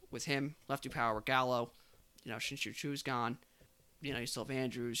with him, lefty power with Gallo. Shin-Soo Choo's gone. You still have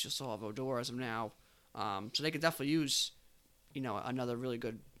Andrews. You still have Odor as of now. So they could definitely use, another really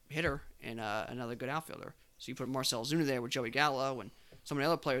good hitter and another good outfielder. So you put Marcell Ozuna there with Joey Gallo and some of the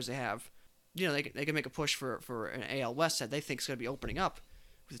other players they have. They can make a push for an AL West that they think is going to be opening up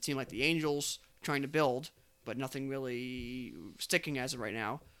with a team like the Angels trying to build, but nothing really sticking as of right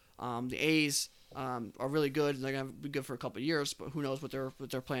now. The A's are really good, and they're going to be good for a couple of years. But who knows what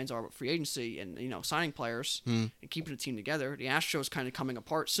their plans are with free agency and signing players and keeping the team together. The Astros kind of coming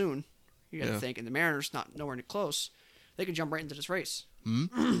apart soon. You got to think, and the Mariners not nowhere near close. They can jump right into this race,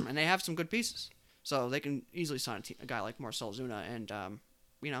 and they have some good pieces, so they can easily sign a guy like Marcell Ozuna. And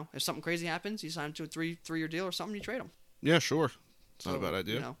if something crazy happens, you sign him to a three-year deal or something. You trade him. Yeah, sure. It's not a bad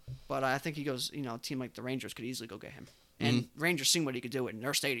idea. But I think he goes. A team like the Rangers could easily go get him. And Rangers seen what he could do in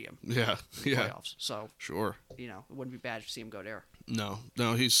their stadium. Yeah, yeah. Playoffs. So sure. It wouldn't be bad to see him go there. No,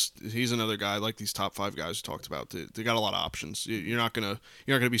 he's another guy like these top 5 guys we talked about. They got a lot of options. You're not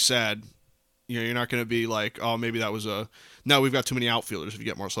gonna be sad. You're not gonna be like, oh, maybe that was no, we've got too many outfielders if you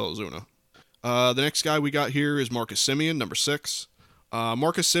get Marcell Ozuna. The next guy we got here is Marcus Semien, number 6.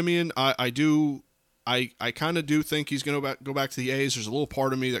 Marcus Semien, I kind of do think he's gonna go back to the A's. There's a little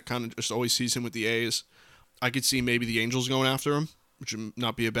part of me that kind of just always sees him with the A's. I could see maybe the Angels going after him, which would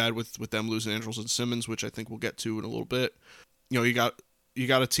not be a bad with them losing Andrelton Simmons, which I think we'll get to in a little bit. You got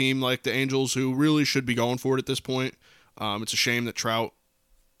a team like the Angels who really should be going for it at this point. It's a shame that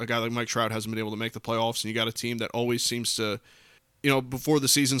a guy like Mike Trout hasn't been able to make the playoffs, and you got a team that always seems to, before the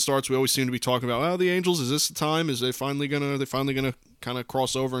season starts, we always seem to be talking about, the Angels, is this the time? Is they finally gonna kind of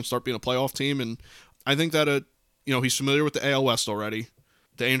cross over and start being a playoff team? And I think that he's familiar with the AL West already.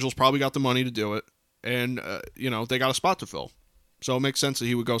 The Angels probably got the money to do it. And, they got a spot to fill. So it makes sense that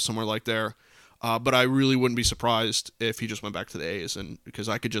he would go somewhere like there. But I really wouldn't be surprised if he just went back to the A's. And because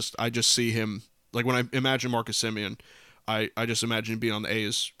I just see him, like when I imagine Marcus Semien, I just imagine him being on the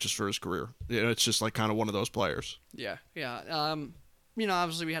A's just for his career. It's just like kind of one of those players. Yeah.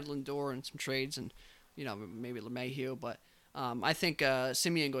 Obviously we had Lindor and some trades and, maybe LeMahieu. But I think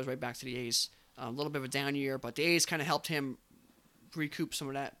Semien goes right back to the A's. A little bit of a down year, but the A's kind of helped him recoup some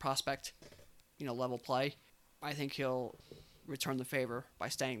of that prospect level play. I think he'll return the favor by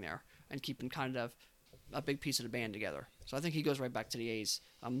staying there and keeping kind of a big piece of the band together. So I think he goes right back to the A's.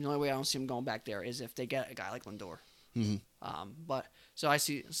 The only way I don't see him going back there is if they get a guy like Lindor. So I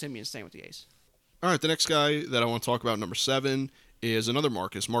see Semien staying with the A's. All right, the next guy that I want to talk about, number 7, is another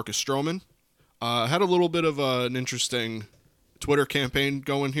Marcus Stroman. Had a little bit of an interesting Twitter campaign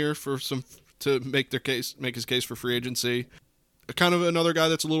going here to make his case for free agency. Kind of another guy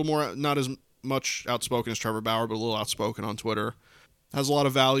that's a little more, not as much outspoken as Trevor Bauer, but a little outspoken on Twitter. Has a lot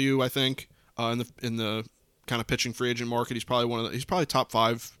of value, I think, in the kind of pitching free agent market. He's probably top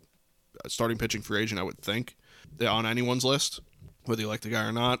 5 starting pitching free agent, I would think, on anyone's list, whether you like the guy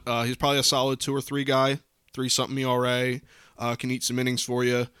or not. He's probably a solid 2 or 3 guy, 3-something ERA, can eat some innings for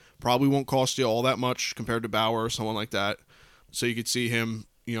you. Probably won't cost you all that much compared to Bauer or someone like that. So you could see him,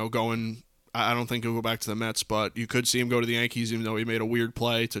 going. I don't think he'll go back to the Mets, but you could see him go to the Yankees, even though he made a weird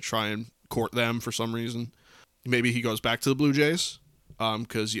play to try and court them for some reason. Maybe he goes back to the Blue Jays,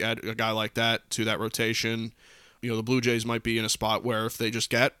 because you add a guy like that to that rotation. The Blue Jays might be in a spot where if they just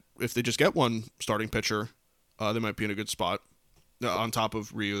get one starting pitcher, they might be in a good spot on top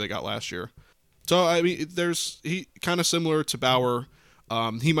of Ryu they got last year. So I mean, he kind of similar to Bauer.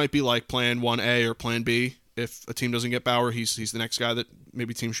 He might be like Plan 1A or Plan B. If a team doesn't get Bauer, he's the next guy that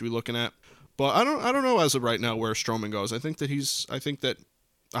maybe teams should be looking at. But I don't know as of right now where Stroman goes. I think that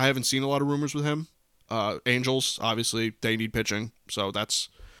I haven't seen a lot of rumors with him. Angels, obviously, they need pitching, so that's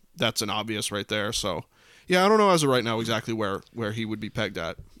an obvious right there. So yeah, I don't know as of right now exactly where he would be pegged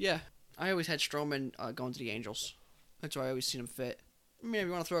at. Yeah, I always had Stroman going to the Angels. That's where I always seen him fit. I mean, if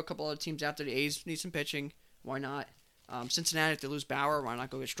you want to throw a couple other teams out there, the A's need some pitching. Why not? Cincinnati, if they lose Bauer, why not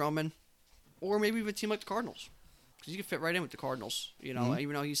go get Stroman? Or maybe even a team like the Cardinals. Because he could fit right in with the Cardinals,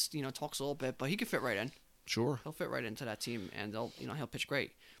 even though he's, talks a little bit, but he could fit right in. Sure. He'll fit right into that team, and he'll pitch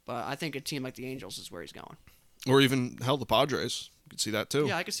great. But I think a team like the Angels is where he's going. Or even, hell, the Padres. You could see that, too.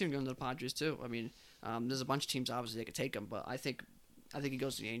 Yeah, I could see him going to the Padres, too. I mean, there's a bunch of teams, obviously, they could take him, but I think he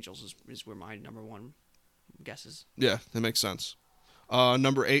goes to the Angels is where my number one guess is. Yeah, that makes sense.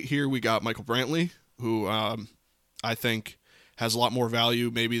 Number 8 here, we got Michael Brantley, who I think has a lot more value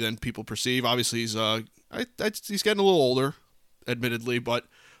maybe than people perceive. Obviously, he's getting a little older, admittedly, but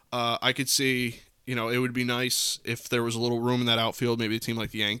I could see, it would be nice if there was a little room in that outfield, maybe a team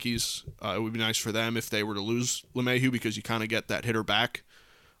like the Yankees. It would be nice for them if they were to lose LeMahieu, because you kind of get that hitter back.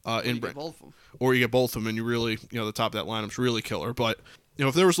 Or you get both of them. Or you get both of them, and you really, the top of that lineup's really killer. But,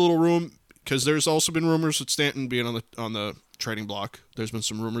 if there was a little room, because there's also been rumors with Stanton being on the trading block. There's been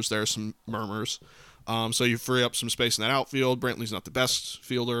some rumors there, some murmurs. So you free up some space in that outfield. Brantley's not the best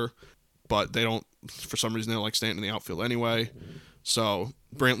fielder, but for some reason, they don't like Stanton in the outfield anyway. So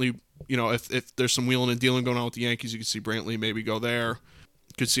Brantley, if there's some wheeling and dealing going on with the Yankees, you could see Brantley maybe go there.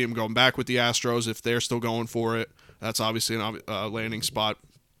 Could see him going back with the Astros if they're still going for it. That's obviously a landing spot.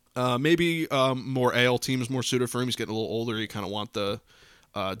 Maybe more AL teams more suited for him. He's getting a little older. You kind of want the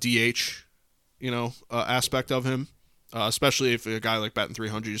DH, aspect of him, especially if a guy like batting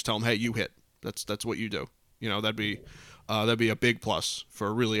 300, you just tell him, hey, you hit. That's what you do. That'd be a big plus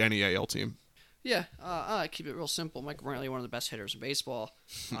for really any AL team. Yeah, I keep it real simple. Mike Brantley, one of the best hitters in baseball.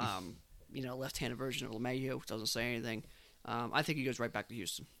 Left-handed version of LeMahieu, doesn't say anything. I think he goes right back to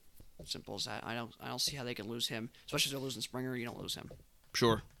Houston. Simple as that. I don't see how they can lose him, especially if they're losing Springer. You don't lose him.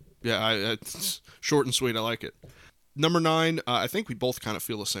 Sure. Yeah, it's short and sweet. I like it. Number 9, I think we both kind of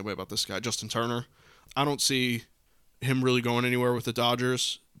feel the same way about this guy, Justin Turner. I don't see him really going anywhere with the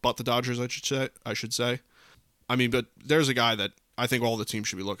Dodgers, but the Dodgers, I should say. I mean, but there's a guy that I think all the teams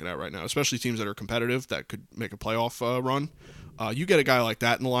should be looking at right now, especially teams that are competitive that could make a playoff run. You get a guy like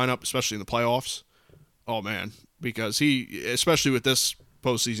that in the lineup, especially in the playoffs. Oh man, because he, especially with this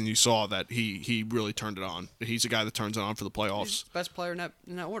postseason, you saw that he really turned it on. He's a guy that turns it on for the playoffs. He's the best player in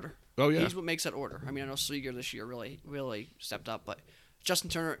that order. Oh yeah, he's what makes that order. I mean, I know Seager this year really stepped up, but Justin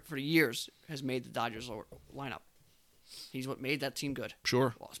Turner for years has made the Dodgers lineup. He's what made that team good.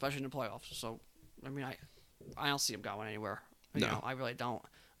 Sure, well, especially in the playoffs. So, I mean, I don't see him going anywhere. No, I really don't.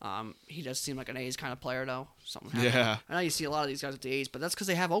 He does seem like an A's kind of player, though. Something happened. Yeah. I know you see a lot of these guys at the A's, but that's because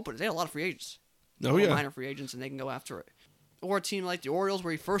they have openers. They have a lot of free agents. Oh yeah, minor free agents, and they can go after it. Or a team like the Orioles,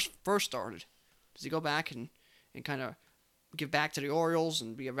 where he first started. Does he go back and kind of give back to the Orioles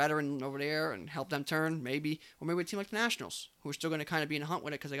and be a veteran over there and help them turn? Maybe. Or maybe a team like the Nationals, who are still going to kind of be in a hunt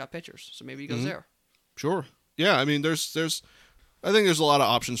with it because they got pitchers. So maybe he goes there. Sure. Yeah, I mean, there's I think there's a lot of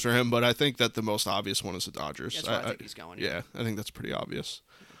options for him, but I think that the most obvious one is the Dodgers. That's where I think he's going. Yeah, I think that's pretty obvious.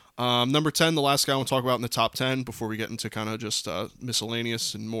 Number 10, the last guy I want to talk about in the top 10 before we get into kind of just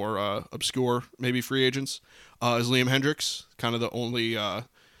miscellaneous and more obscure, maybe free agents, is Liam Hendriks, kind of the only,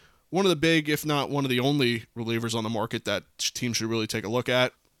 one of the big, if not one of the only relievers on the market that teams should really take a look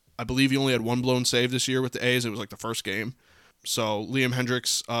at. I believe he only had one blown save this year with the A's. It was like the first game. So Liam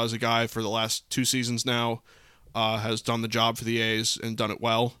Hendriks is a guy for the last 2 seasons now, has done the job for the A's and done it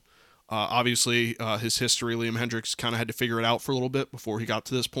well. Obviously, his history, Liam Hendriks kind of had to figure it out for a little bit before he got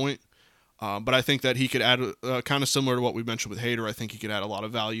to this point. But I think that he could add, kind of similar to what we mentioned with Hader, I think he could add a lot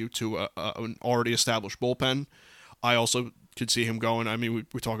of value to an already established bullpen. I also could see him going, I mean,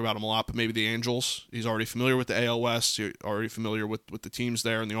 we talk about him a lot, but maybe the Angels. He's already familiar with the AL West. He's already familiar with the teams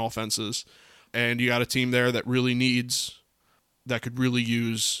there and the offenses. And you got a team there that could really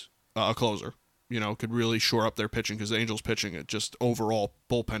use a closer. Could really shore up their pitching, because the Angels' pitching, it just overall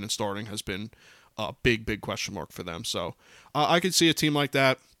bullpen and starting has been a big question mark for them. So I could see a team like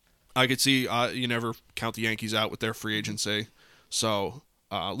that. I could see you never count the Yankees out with their free agency. So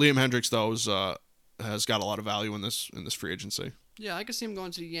Liam Hendriks, though, has got a lot of value in this free agency. Yeah, I could see him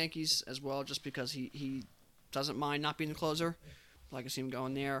going to the Yankees as well, just because he doesn't mind not being the closer. I could see him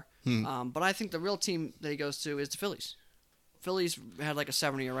going there. But I think the real team that he goes to is the Phillies. Phillies had like a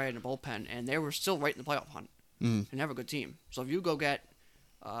 7 ERA in the bullpen, and they were still right in the playoff hunt. And they have a good team. So if you go get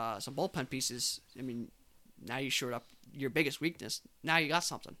some bullpen pieces, I mean, now you shored up your biggest weakness. Now you got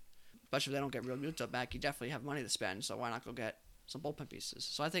something. Especially if they don't get Real Muto back, you definitely have money to spend. So why not go get some bullpen pieces?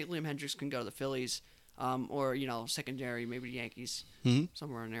 So I think Liam Hendriks can go to the Phillies, or secondary, maybe the Yankees,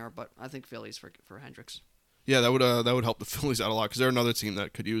 somewhere in there. But I think Phillies for Hendriks. Yeah, that would help the Phillies out a lot, because they're another team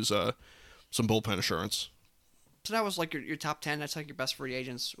that could use some bullpen assurance. So that was like your top 10. That's like your best free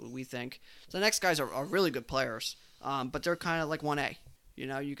agents, we think. So the next guys are really good players, but they're kind of like 1A.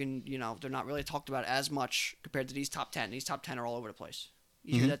 They're not really talked about as much compared to these top 10. These top 10 are all over the place.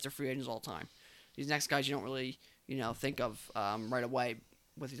 You hear that they're free agents all the time. These next guys you don't really, think of right away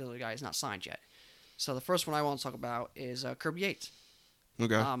with these other guys not signed yet. So the first one I want to talk about is Kirby Yates.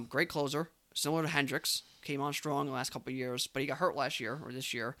 Okay. Great closer, similar to Hendricks. Came on strong the last couple of years, but he got hurt last year or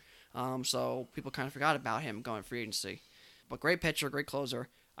this year. So people kind of forgot about him going free agency. But great pitcher, great closer.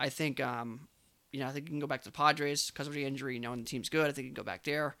 I think, I think he can go back to the Padres because of the injury. Knowing the team's good, I think he can go back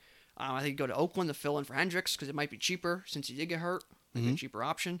there. I think he can go to Oakland to fill in for Hendricks because it might be cheaper since he did get hurt. Maybe a cheaper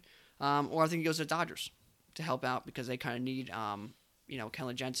option. Or I think he goes to the Dodgers to help out because they kind of need,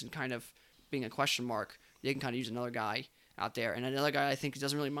 Kenley Jensen kind of being a question mark. They can kind of use another guy out there. And another guy I think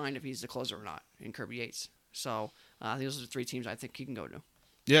doesn't really mind if he's the closer or not in Kirby Yates. So I think those are the 3 teams I think he can go to.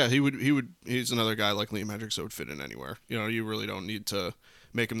 Yeah, he would. He's another guy like Liam Hendriks that would fit in anywhere. You really don't need to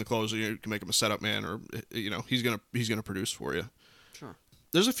make him the closer. You can make him a setup man, or he's gonna produce for you. Sure.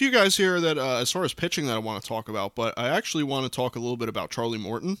 There's a few guys here that, as far as pitching, that I want to talk about, but I actually want to talk a little bit about Charlie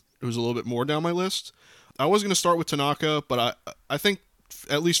Morton, who's a little bit more down my list. I was going to start with Tanaka, but I think,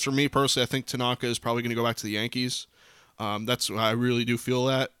 at least for me personally, I think Tanaka is probably going to go back to the Yankees. I really do feel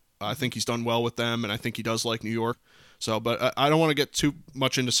that. I think he's done well with them, and I think he does like New York. So, but I don't want to get too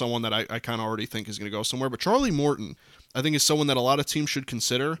much into someone that I kind of already think is going to go somewhere. But Charlie Morton, I think, is someone that a lot of teams should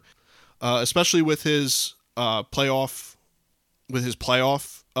consider, especially with his playoff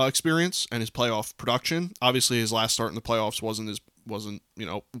experience and his playoff production. Obviously, his last start in the playoffs wasn't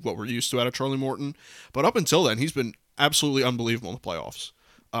what we're used to out of Charlie Morton, but up until then, he's been absolutely unbelievable in the playoffs.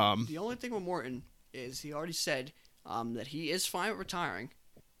 The only thing with Morton is he already said that he is fine with retiring,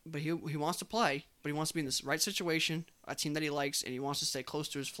 but he wants to play, but he wants to be in the right situation, a team that he likes, and he wants to stay close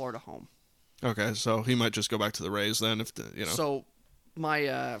to his Florida home. Okay, so he might just go back to the Rays then, So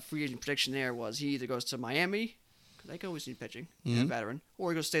my free agent prediction there was he either goes to Miami, because they could always need pitching, and a veteran,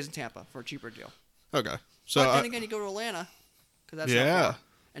 or he goes stays in Tampa for a cheaper deal. Okay, so but then again, you go to Atlanta, because that's not far,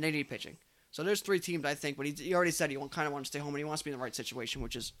 and they need pitching. So there's 3 teams, I think, but he already said he kind of wants to stay home, and he wants to be in the right situation,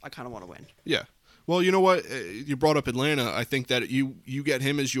 which is I kind of want to win. Yeah. Well, you know what? You brought up Atlanta. I think that you get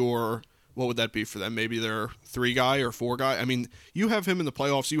him as your, what would that be for them? Maybe their 3 guy or 4 guy. I mean, you have him in the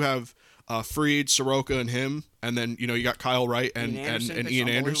playoffs. You have Fried, Soroka, and him, and then you got Kyle Wright and Ian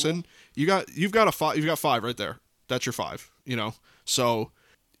Anderson. You've got 5 right there. That's your 5. So.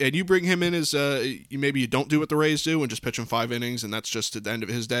 And you bring him in as maybe you don't do what the Rays do and just pitch him 5 innings, and that's just at the end of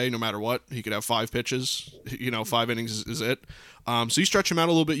his day. No matter what, he could have 5 pitches. 5 innings is it. So you stretch him out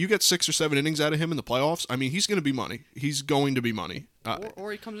a little bit. You get 6 or 7 innings out of him in the playoffs. I mean, he's going to be money. He's going to be money.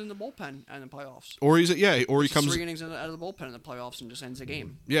 Or he comes in the bullpen in the playoffs. Or he comes 3 innings out of the bullpen in the playoffs and just ends the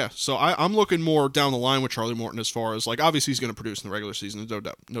game. Yeah. So I'm looking more down the line with Charlie Morton as far as obviously he's going to produce in the regular season. There's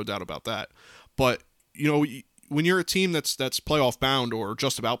no doubt about that. But when you're a team that's playoff bound or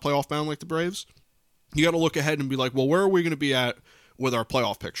just about playoff bound like the Braves, you got to look ahead and be like, well, where are we going to be at with our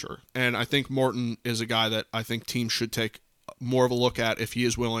playoff picture? And I think Morton is a guy that I think teams should take more of a look at if he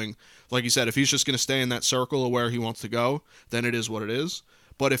is willing. Like you said, if he's just going to stay in that circle of where he wants to go, then it is what it is.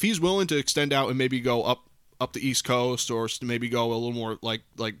 But if he's willing to extend out and maybe go up the East Coast, or maybe go a little more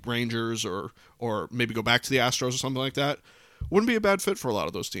like Rangers, or maybe go back to the Astros or something like that, wouldn't be a bad fit for a lot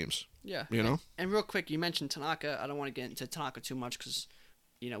of those teams. Yeah. And real quick, you mentioned Tanaka. I don't want to get into Tanaka too much because,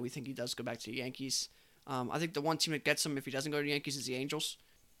 we think he does go back to the Yankees. I think the one team that gets him if he doesn't go to the Yankees is the Angels.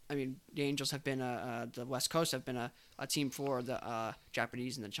 I mean, the Angels have been the West Coast have been a team for the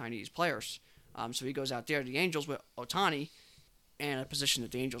Japanese and the Chinese players. So he goes out there to the Angels with Ohtani, and a position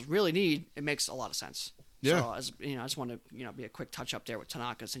that the Angels really need. It makes a lot of sense. Yeah. So I just want to be a quick touch up there with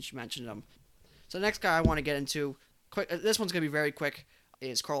Tanaka since you mentioned him. So the next guy I want to get into, quick. This one's gonna be very quick.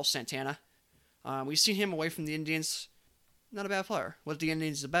 Is Carlos Santana. We've seen him away from the Indians. Not a bad player. With the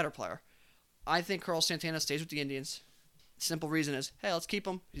Indians, he's a better player. I think Carlos Santana stays with the Indians. Simple reason is, hey, let's keep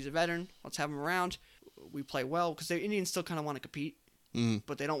him. He's a veteran. Let's have him around. We play well because the Indians still kind of want to compete,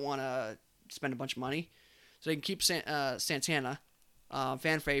 but they don't want to spend a bunch of money. So they can keep Santana,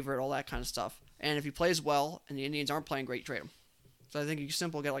 fan favorite, all that kind of stuff. And if he plays well and the Indians aren't playing great, trade him. So I think you can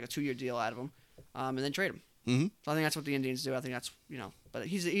simply get like a 2-year deal out of him, and then trade him. Mm-hmm. So I think that's what the Indians do. I think that's, but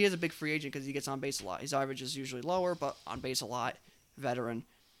he is a big free agent because he gets on base a lot. His average is usually lower, but on base a lot, veteran,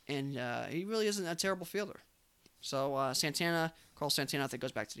 and he really isn't a terrible fielder. So Carlos Santana, I think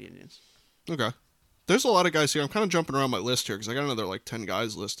goes back to the Indians. Okay. There's a lot of guys here. I'm kind of jumping around my list here because I got another 10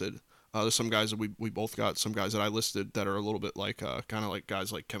 guys listed. There's some guys that we both got, some guys that I listed that are a little bit kind of like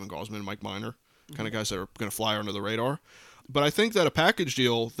guys like Kevin Gausman and Mike Minor, kind of guys that are going to fly under the radar. But I think that a package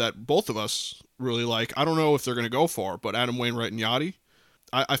deal that both of us really like, I don't know if they're going to go far, but Adam Wainwright and Yachty,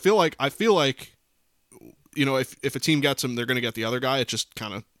 I feel like if a team gets him, they're going to get the other guy. It just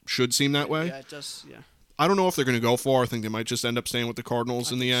kind of should seem that way. Yeah, it does. Yeah. I don't know if they're going to go far. I think they might just end up staying with the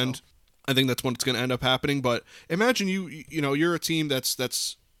Cardinals in the end. So. I think that's what's going to end up happening. But imagine you're a team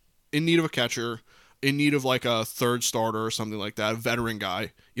that's in need of a catcher, in need of a third starter or something like that, a veteran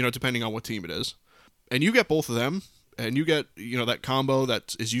guy, depending on what team it is, and you get both of them. And you get, that combo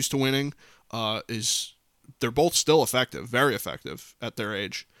that is used to winning, they're both still effective, very effective at their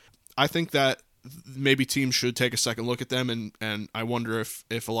age. I think that maybe teams should take a second look at them, and I wonder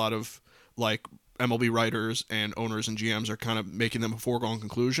if a lot of MLB writers and owners and GMs are kind of making them a foregone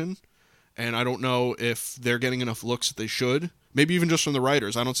conclusion. And I don't know if they're getting enough looks that they should. Maybe even just from the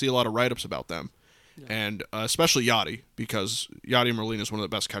writers. I don't see a lot of write-ups about them. Yeah. And especially Yachty, because Yachty Molina is one of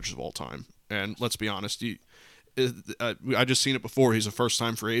the best catchers of all time. And let's be honest, I just seen it before. He's a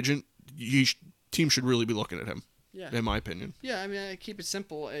first-time free agent. Team should really be looking at him, in my opinion. Yeah, I mean, I keep it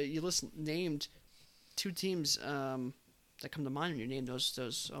simple. You named 2 teams that come to mind when you name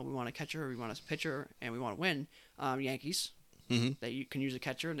those. We want a catcher, we want a pitcher, and we want to win. Yankees, they can use a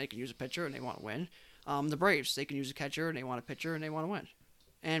catcher and they can use a pitcher and they want to win. The Braves, they can use a catcher and they want a pitcher and they want to win.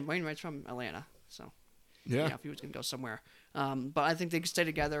 And Wainwright's from Atlanta, so Yeah. You know, if he was going to go somewhere. But I think they can stay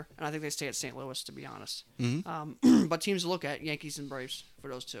together, and I think they stay at St. Louis, to be honest. But teams to look at, Yankees and Braves for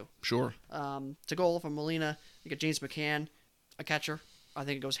those two. Sure. To go from Molina, you get James McCann, a catcher. I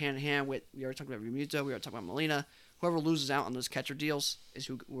think it goes hand in hand with, we already talked about Realmuto, we already talked about Molina. Whoever loses out on those catcher deals is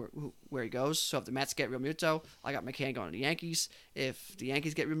where he goes. So if the Mets get Realmuto, I got McCann going to the Yankees. If the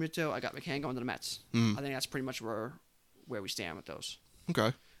Yankees get Realmuto, I got McCann going to the Mets. I think that's pretty much where we stand with those.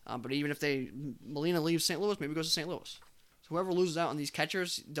 Okay. But even if Molina leaves St. Louis, maybe he goes to St. Louis. So whoever loses out on these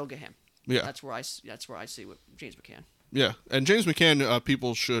catchers, they'll get him. Yeah. That's where I see with James McCann. Yeah, and James McCann,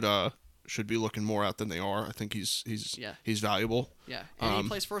 people should be looking more at than they are. I think he's valuable. Yeah, and he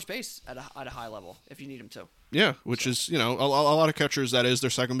plays first base at a high level if you need him to. Yeah, which is, a lot of catchers, that is their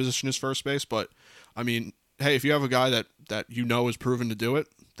second position is first base. But, I mean, hey, if you have a guy that is proven to do it,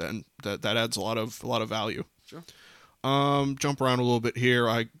 then that adds a lot of value. Sure. Jump around a little bit here.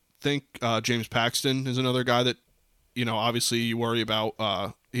 I think James Paxton is another guy that, obviously you worry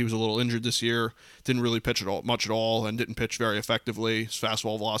about. He was a little injured this year, didn't really pitch much at all, and didn't pitch very effectively. His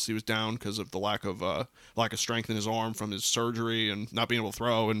fastball velocity was down because of the lack of strength in his arm from his surgery and not being able to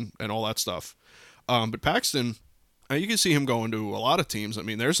throw and all that stuff. But Paxton, you can see him going to a lot of teams. I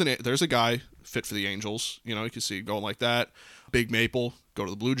mean, there's a guy fit for the Angels. You can see going like that. Big Maple, go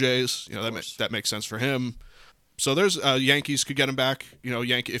to the Blue Jays. That makes sense for him. So there's Yankees could get him back.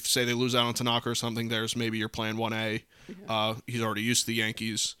 If say they lose out on Tanaka or something, there's maybe your plan 1A. He's already used to the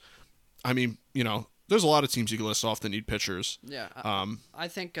Yankees. I mean, there's a lot of teams you can list off that need pitchers. Yeah. I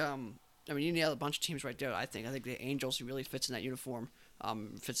think. You need a bunch of teams right there. I think the Angels, he really fits in that uniform.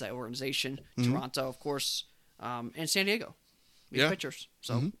 Fits that organization. Toronto, of course, and San Diego. Need pitchers.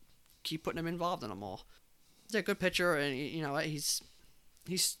 So keep putting him involved in them all. He's a good pitcher, and he's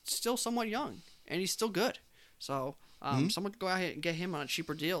still somewhat young, and he's still good. So someone could go out here and get him on a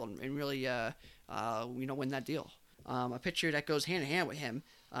cheaper deal and really win that deal. A pitcher that goes hand in hand with him,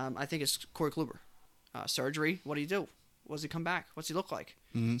 I think, is Corey Kluber. Surgery. What do you do? Does he come back? What's he look like?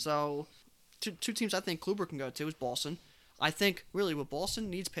 So two teams I think Kluber can go to is Boston. I think really what Boston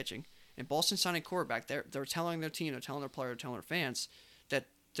needs pitching, and Boston signing quarterback, they're telling their team, they're telling their player, they're telling their fans that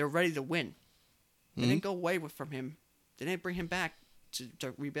they're ready to win. They didn't go away from him. They didn't bring him back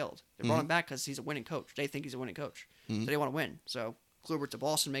to rebuild. They brought him back because he's a winning coach. They think he's a winning coach. So they want to win. So Kluber to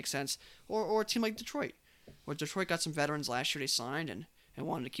Boston makes sense. Or a team like Detroit, where Detroit got some veterans last year they signed and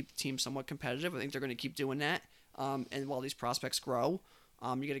wanted to keep the team somewhat competitive. I think they're going to keep doing that. And while these prospects grow,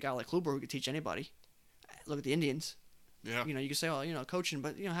 you get a guy like Kluber who could teach anybody. Look at the Indians. Yeah. You can say, coaching,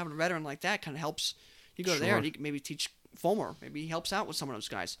 but having a veteran like that kind of helps. You go there and you can maybe teach Fulmer. Maybe he helps out with some of those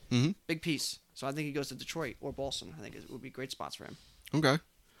guys. Big piece. So I think he goes to Detroit or Boston. I think it would be great spots for him. Okay.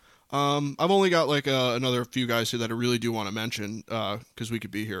 I've only got another few guys here that I really do want to mention because we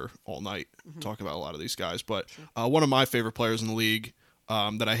could be here all night talking about a lot of these guys. But one of my favorite players in the league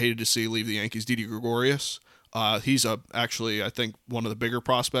that I hated to see leave the Yankees, Didi Gregorius. He's actually, I think, one of the bigger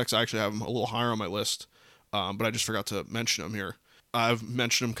prospects. I actually have him a little higher on my list, but I just forgot to mention him here. I've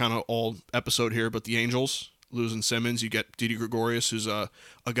mentioned him kind of all episode here, but the Angels, losing Simmons, you get Didi Gregorius, who's a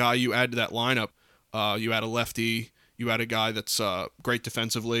guy you add to that lineup. You add a lefty. You add a guy that's great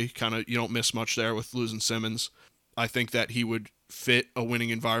defensively. Kind of, you don't miss much there with losing Simmons. I think that he would fit a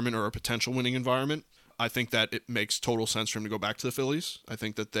winning environment or a potential winning environment. I think that it makes total sense for him to go back to the Phillies. I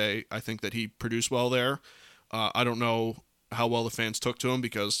think that he produced well there. I don't know how well the fans took to him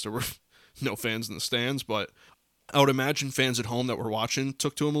because there were no fans in the stands, but I would imagine fans at home that were watching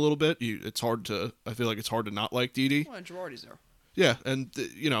took to him a little bit. I feel like it's hard to not like Didi. Well, and Girardi's there. Yeah, and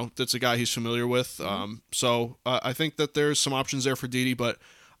that's a guy he's familiar with. So I think that there's some options there for Didi, but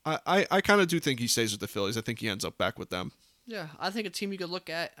I kind of do think he stays with the Phillies. I think he ends up back with them. Yeah, I think a team you could look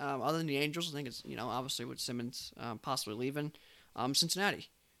at other than the Angels. I think it's obviously with Simmons possibly leaving, Cincinnati.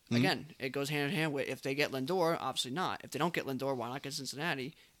 Again, it goes hand in hand with if they get Lindor, obviously not. If they don't get Lindor, why not get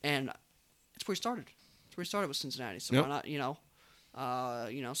Cincinnati? And it's where he started. It's where he started with Cincinnati. So why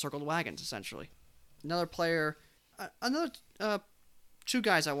not circle the wagons essentially. Another player. Two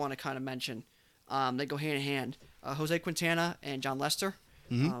guys I want to kind of mention. They go hand in hand. Jose Quintana and John Lester.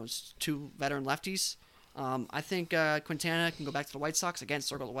 Two veteran lefties. I think Quintana can go back to the White Sox. Again,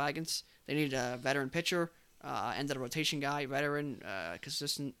 circle the wagons. They need a veteran pitcher. End of the rotation guy, veteran,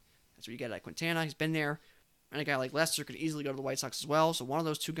 consistent. That's what you get at Quintana. He's been there. And a guy like Lester could easily go to the White Sox as well. So one of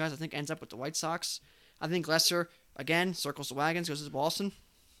those two guys I think ends up with the White Sox. I think Lester, again, circles the wagons, goes to Boston.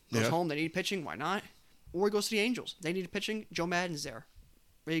 Goes home. They need pitching. Why not? Or he goes to the Angels. They need pitching. Joe Madden's there.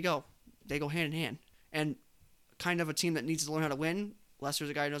 There you go. They go hand in hand. And kind of a team that needs to learn how to win. Lester's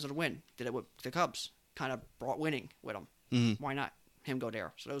a guy who knows how to win. Did it with the Cubs. Kind of brought winning with him. Why not? him go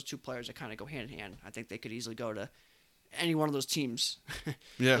there. So those two players that kind of go hand in hand. I think they could easily go to any one of those teams.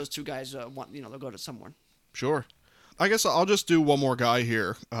 Yeah. Those two guys they'll go to someone. Sure. I guess I'll just do one more guy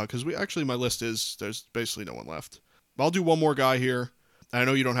here because my list is there's basically no one left. I'll do one more guy here. I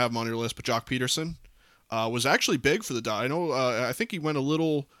know you don't have him on your list, but Jock Peterson was actually big for the Dodgers. I know. I think he went a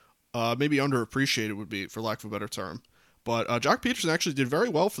little maybe underappreciated would be, for lack of a better term. But Jock Peterson actually did very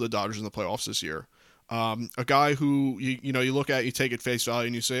well for the Dodgers in the playoffs this year. A guy who you look at, you take at face value,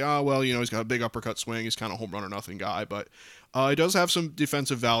 and you say, oh well, he's got a big uppercut swing. He's kind of home run or nothing guy, but he does have some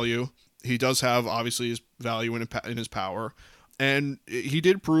defensive value. He does have obviously his value in his power, and he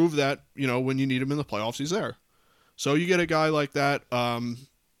did prove that when you need him in the playoffs, he's there. So you get a guy like that.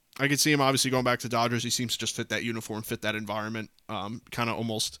 I could see him obviously going back to Dodgers. He seems to just fit that uniform, fit that environment. Kind of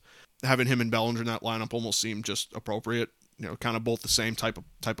almost having him and Bellinger in that lineup almost seemed just appropriate. Kind of both the same type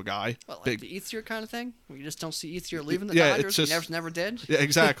of guy. What, like the Ethier kind of thing? Where you just don't see Ethier leaving the yeah, Dodgers? Just, he never did? Yeah,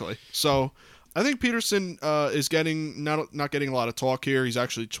 exactly. So I think Peterson is getting not getting a lot of talk here. He's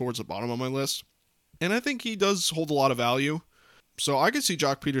actually towards the bottom of my list. And I think he does hold a lot of value. So I could see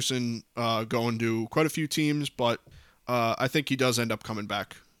Jock Peterson going to quite a few teams, but I think he does end up coming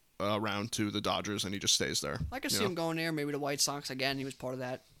back around to the Dodgers, and he just stays there. I could see him going there. Maybe the White Sox. Again, he was part of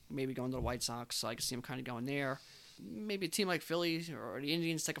that. Maybe going to the White Sox. So I could see him kind of going there. Maybe a team like Philly or the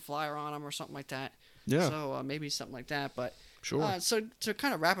Indians take a flyer on him or something like that. Yeah. So maybe something like that. But sure. So to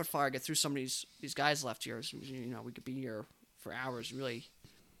kind of rapid fire get through some of these guys left here, so, we could be here for hours really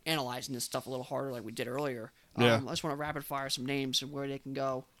analyzing this stuff a little harder like we did earlier. Yeah. I just want to rapid fire some names and where they can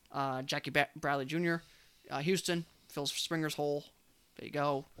go. Jackie Bradley Jr., Houston, fills Springer's hole. There you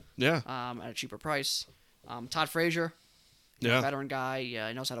go. Yeah. At a cheaper price. Todd Frazier. Yeah. Veteran guy.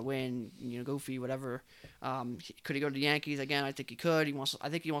 He knows how to win. Goofy, whatever. Could he go to the Yankees again? I think he could. I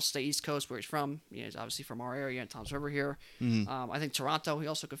think he wants to stay East Coast where he's from. He's obviously from our area in Toms River here. Mm-hmm. I think Toronto, he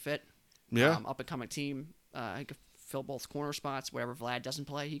also could fit. Yeah. Up and coming team. He could fill both corner spots. Wherever Vlad doesn't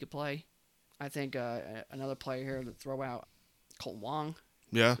play, he could play. I think another player here to throw out, Colton Wong.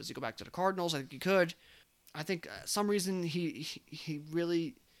 Yeah. Does he go back to the Cardinals? I think he could. I think some reason he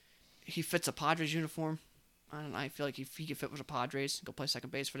really fits a Padres uniform. I don't know. I feel like he could fit with the Padres, go play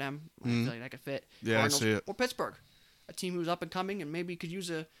second base for them. I feel like that could fit. Yeah, Cardinals, I see it. or Pittsburgh, a team who's up and coming and maybe could use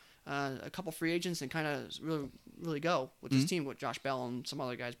a couple free agents and kind of really go with this team with Josh Bell and some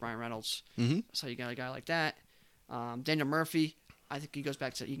other guys, Brian Reynolds. Mm-hmm. So you got a guy like that. Daniel Murphy, I think he can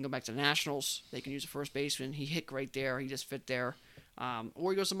go back to the Nationals. They can use a first baseman. He hit great there. He just fit there.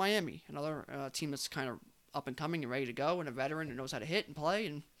 Or he goes to Miami, another team that's kind of up and coming and ready to go, and a veteran who knows how to hit and play,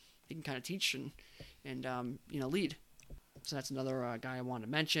 and he can kind of teach and lead. So that's another guy I wanted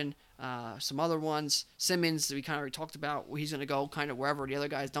to mention. Some other ones, Simmons, that we kind of already talked about. He's going to go kind of wherever the other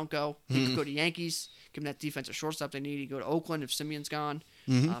guys don't go. He could go to Yankees, give him that defensive shortstop they need. He could go to Oakland if Simeon's gone.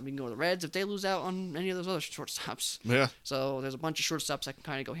 He can go to the Reds if they lose out on any of those other shortstops. Yeah. So there's a bunch of shortstops that can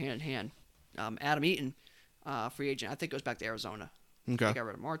kind of go hand in hand. Adam Eaton, free agent, I think goes back to Arizona. Okay. They got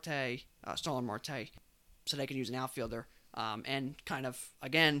rid of Marte, Starlin Marte, so they can use an outfielder. And kind of,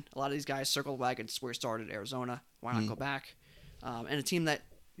 again, a lot of these guys circle the wagons where he started, Arizona. Why not go back? And a team that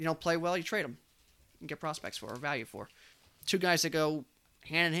play well, you trade them and get prospects for or value for. Two guys that go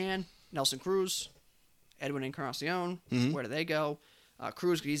hand in hand, Nelson Cruz, Edwin Encarnacion. Where do they go?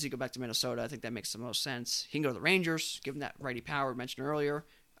 Cruz could easily go back to Minnesota. I think that makes the most sense. He can go to the Rangers, give him that righty power mentioned earlier,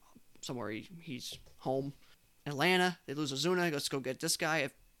 somewhere he's home. Atlanta, they lose Ozuna. Let's go get this guy,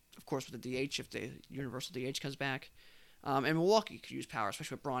 of course, with the DH if the universal DH comes back. And Milwaukee could use power,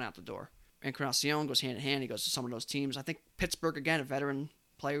 especially with Braun out the door. Encarnacion goes hand in hand. He goes to some of those teams. I think Pittsburgh, again, a veteran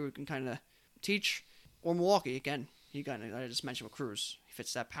player who can kind of teach. Or Milwaukee, again. I just mentioned with Cruz. He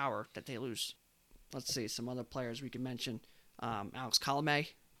fits that power that they lose. Let's see, some other players we can mention. Alex Colomé.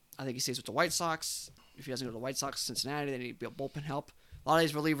 I think he stays with the White Sox. If he doesn't go to the White Sox, Cincinnati, they need bullpen help. A lot of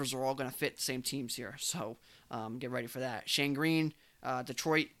these relievers are all going to fit the same teams here. So get ready for that. Shane Green,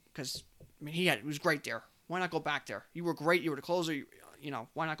 Detroit, because he was great there. Why not go back there? You were great. You were the closer.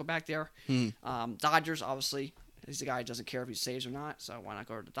 Why not go back there? Dodgers, obviously. He's the guy who doesn't care if he saves or not, so why not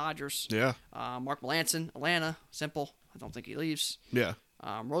go to the Dodgers? Yeah. Mark Melancon, Atlanta, simple. I don't think he leaves. Yeah.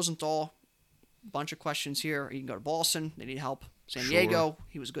 Rosenthal, bunch of questions here. He can go to Boston. They need help. San Sure. Diego,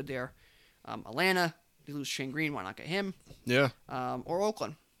 he was good there. Atlanta, they lose Shane Green. Why not get him? Yeah. Or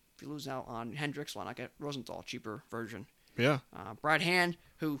Oakland. If you lose out on Hendricks, why not get Rosenthal, cheaper version? Yeah. Brad Hand,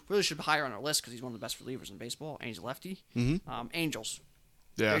 who really should be higher on our list because he's one of the best relievers in baseball, and he's a lefty. Angels.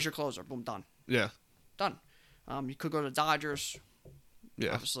 Yeah. There's your closer. Boom, done. Yeah. Done. You could go to the Dodgers,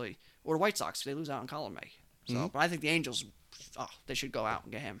 Yeah. obviously, or the White Sox if they lose out on Colomé. So, but I think the Angels, they should go out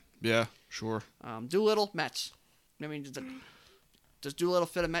and get him. Yeah. Sure. Doolittle, Mets. I mean, Does Doolittle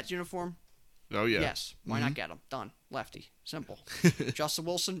fit a Mets uniform? Oh, yeah. Yes. Why not get him? Done. Lefty. Simple. Justin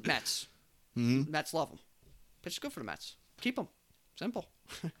Wilson, Mets. Mets love him. Pitch is good for the Mets. Keep him. Simple.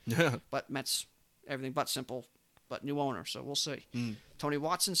 Yeah. But Mets, everything but simple. But new owner, so we'll see. Tony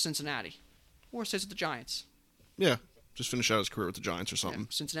Watson, Cincinnati. Or stays with the Giants. Yeah. Just finish out his career with the Giants or something. Yeah.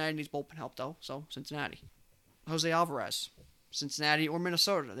 Cincinnati needs bullpen help, though, so Cincinnati. Jose Alvarez. Cincinnati or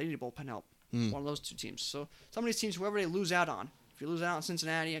Minnesota. They need bullpen help. One of those two teams. So some of these teams, whoever they lose out on, if you lose out on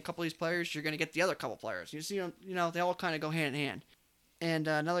Cincinnati and a couple of these players, you're going to get the other couple players. You see, they all kind of go hand in hand. And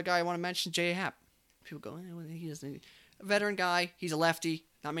another guy I want to mention, J.A. Happ. People go, he doesn't. A veteran guy. He's a lefty.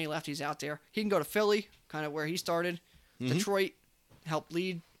 Not many lefties out there. He can go to Philly, kind of where he started. Detroit, help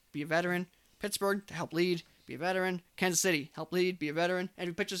lead, be a veteran. Pittsburgh, to help lead, be a veteran. Kansas City, help lead, be a veteran. And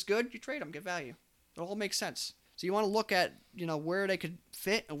if he pitches good, you trade him, get value. It all makes sense. So you want to look at, where they could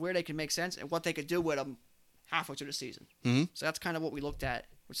fit and where they can make sense and what they could do with them halfway through the season. So that's kind of what we looked at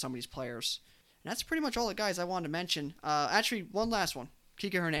with some of these players. And that's pretty much all the guys I wanted to mention. Actually, one last one.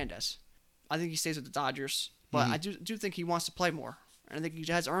 Kike Hernandez. I think he stays with the Dodgers, but I do think he wants to play more. And I think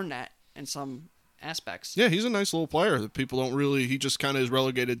he has earned that in some aspects. Yeah, he's a nice little player that people don't really. He just kind of is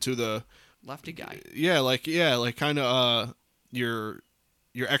relegated to the lefty guy. Like kind of your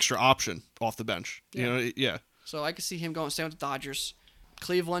extra option off the bench. Yeah. So I could see him staying with the Dodgers,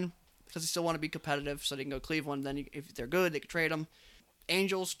 Cleveland, because they still want to be competitive, so they can go Cleveland. Then if they're good, they can trade them.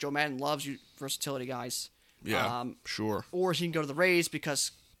 Angels, Joe Madden loves you versatility guys. Yeah, sure. Or he can go to the Rays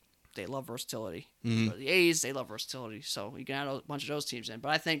because they love versatility. Go to the A's, they love versatility. So you can add a bunch of those teams in. But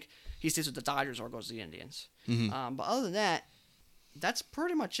I think he stays with the Dodgers or goes to the Indians. But other than that, that's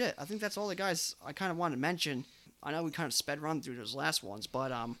pretty much it. I think that's all the guys I kind of wanted to mention. I know we kind of sped run through those last ones,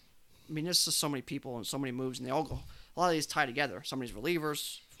 but there's just so many people and so many moves, and they all go. A lot of these tie together. Some of these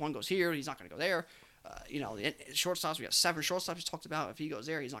relievers, if one goes here, he's not going to go there. The shortstops, we got 7 shortstops we talked about. If he goes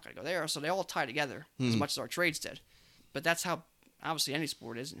there, he's not going to go there. So they all tie together as much as our trades did. But that's how, obviously, any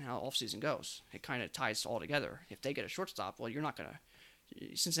sport is and how offseason goes. It kind of ties all together. If they get a shortstop, well, you're not going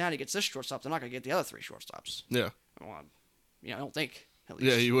to. Cincinnati gets this shortstop, they're not going to get the other 3 shortstops. Yeah. Well, I don't think, at least.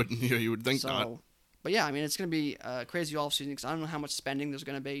 Yeah, you wouldn't. You would think not. But yeah, it's going to be a crazy offseason because I don't know how much spending there's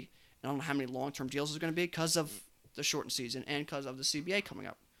going to be. I don't know how many long-term deals there's going to be because of the shortened season and because of the CBA coming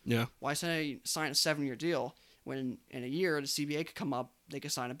up. Yeah. Why sign a 7-year deal when in a year the CBA could come up, they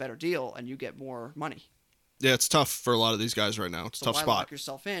could sign a better deal, and you get more money? Yeah, it's tough for a lot of these guys right now. It's a tough why spot. Lock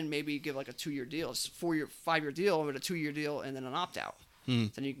yourself in. Maybe give like a 2-year deal. It's 5-year deal with a 2-year deal and then an opt-out.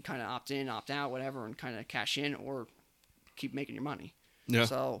 Then you can kind of opt in, opt out, whatever, and kind of cash in or keep making your money. Yeah.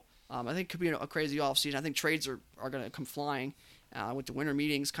 So I think it could be a crazy offseason. I think trades are going to come flying. With the winter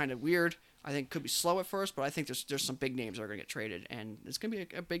meetings, kind of weird. I think it could be slow at first, but I think there's some big names that are going to get traded, and it's going to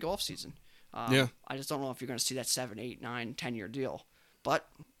be a big offseason. Yeah. I just don't know if you're going to see that 7, 8, 9, 10-year deal. But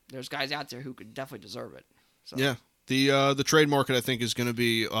there's guys out there who could definitely deserve it. So. Yeah. The trade market, I think, is going to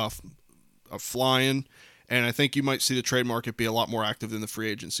be flying, and I think you might see the trade market be a lot more active than the free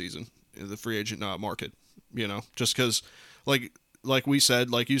agent season, the free agent market. Just because, like we said,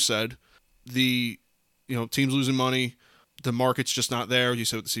 like you said, the teams losing money. The market's just not there. You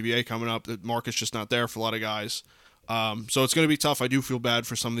said with the CBA coming up, the market's just not there for a lot of guys. So it's going to be tough. I do feel bad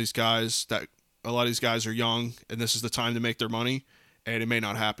for some of these guys. That a lot of these guys are young, and this is the time to make their money, and it may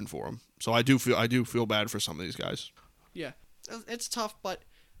not happen for them. So I do feel bad for some of these guys. Yeah, it's tough, but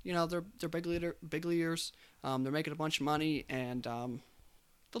they're big leaders. They're making a bunch of money, and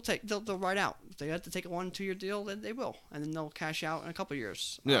they'll ride out. If they have to take a 1-2 year deal, then they will, and then they'll cash out in a couple of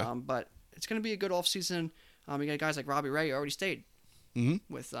years. Yeah. But it's going to be a good offseason. You got guys like Robbie Ray who already stayed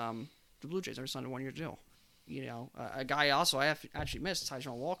with the Blue Jays. Already signed a 1-year deal. A guy also I actually missed,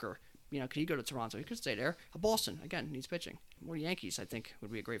 Taijuan Walker. Could he go to Toronto? He could stay there. Boston, again, needs pitching. More Yankees, I think,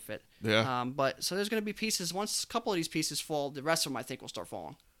 would be a great fit. Yeah. But so there's going to be pieces. Once a couple of these pieces fall, the rest of them, I think, will start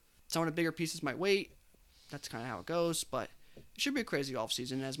falling. Some of the bigger pieces might wait. That's kind of how it goes. But it should be a crazy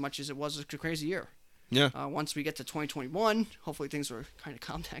offseason as much as it was a crazy year. Yeah. Once we get to 2021, hopefully things will kind of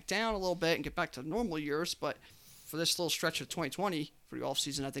calm back down a little bit and get back to normal years. But for this little stretch of 2020, for the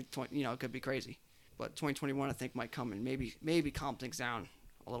offseason, I think it could be crazy. But 2021, I think, might come and maybe calm things down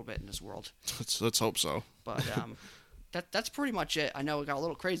a little bit in this world. Let's hope so. But that's pretty much it. I know it got a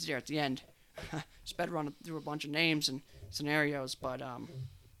little crazy there at the end. Sped run through a bunch of names and scenarios, but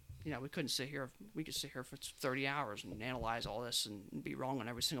we couldn't sit here. We could sit here for 30 hours and analyze all this and be wrong on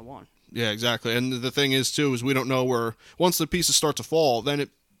every single one. Yeah, exactly. And the thing is, too, is we don't know where once the pieces start to fall,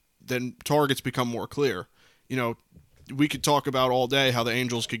 then targets become more clear. we could talk about all day how the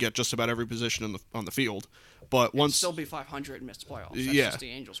Angels could get just about every position on the field, but once still be 500 and miss the playoffs. That's Yeah. just the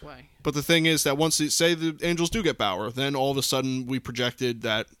Angels' way. But the thing is that once say the Angels do get Bauer, then all of a sudden we projected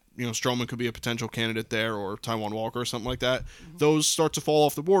that Stroman could be a potential candidate there, or Taijuan Walker or something like that. Those start to fall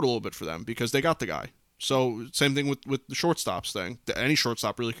off the board a little bit for them because they got the guy. So same thing with the shortstops thing. Any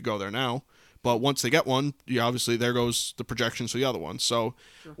shortstop really could go there now. But once they get one, obviously there goes the projections for the other one. So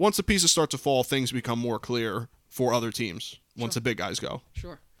once the pieces start to fall, things become more clear for other teams once the big guys go.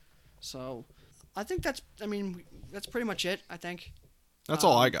 Sure. So I think that's pretty much it, I think. That's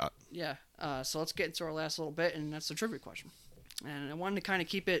all I got. Yeah. So let's get into our last little bit, and that's the trivia question. And I wanted to kind of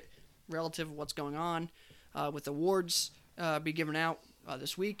keep it relative to what's going on with awards be given out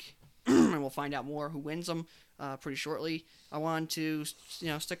this week, and we'll find out more who wins them pretty shortly. I wanted to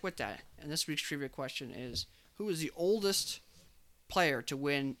stick with that. And this week's trivia question is, who is the oldest player to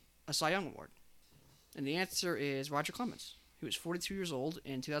win a Cy Young Award? And the answer is Roger Clemens. He was 42 years old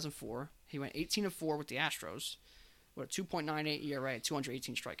in 2004. He went 18-4 with the Astros with a 2.98 ERA and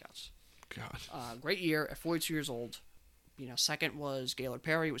 218 strikeouts. God. Great year at 42 years old. Second was Gaylord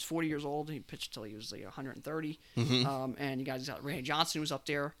Perry. He was 40 years old. He pitched till he was like 130. And you guys got Randy Johnson was up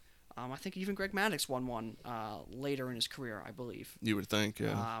there. I think even Greg Maddux won one later in his career, I believe. You would think,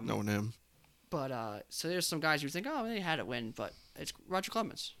 yeah, knowing him. But so there's some guys you think, oh, they had it win, but it's Roger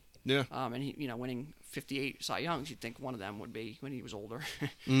Clemens. Yeah. And he, winning 58 Cy Youngs, you'd think one of them would be when he was older.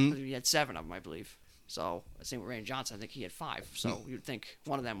 He had 7 of them, I believe. So same with Randy Johnson. I think he had 5. So you'd think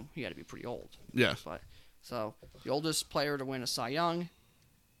one of them he had to be pretty old. Yeah. But so the oldest player to win a Cy Young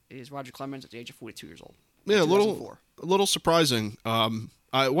is Roger Clemens at the age of 42 years old. Yeah, a little surprising.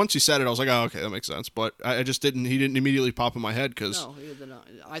 Once you said it, I was like, oh, okay, that makes sense. But I just didn't. He didn't immediately pop in my head because. No, he did not.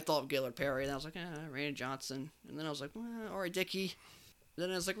 I thought of Gaylord Perry, and I was like, Randy Johnson, and then I was like, R.A. Dickey. Then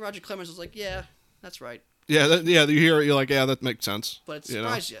I was like, Roger Clemens. I was like, yeah, that's right. Yeah, you hear it, you're like, yeah, that makes sense. But it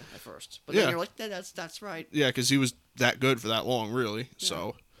surprised you at first. But then you're like, that's right. Yeah, because he was that good for that long, really. Yeah.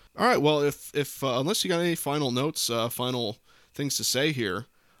 So, all right, well, if unless you got any final notes, final things to say here,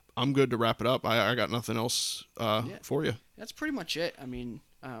 I'm good to wrap it up. I got nothing else for you. That's pretty much it. I mean,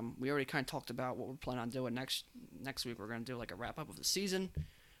 we already kind of talked about what we're planning on doing next week. We're going to do like a wrap up of the season,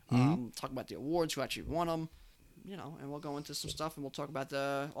 talk about the awards, who actually won them, and we'll go into some stuff, and we'll talk about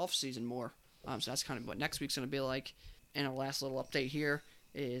the off season more. So that's kind of what next week's going to be like. And our last little update here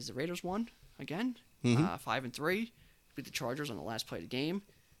is the Raiders won again, 5-3, beat the Chargers on the last play of the game.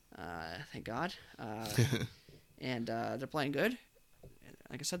 Thank God. And they're playing good.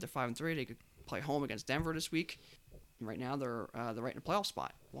 Like I said, they're 5-3. They could play home against Denver this week. And right now, they're right in the playoff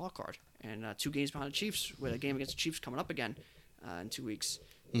spot, wild card, and 2 games behind the Chiefs. With a game against the Chiefs coming up again in 2 weeks.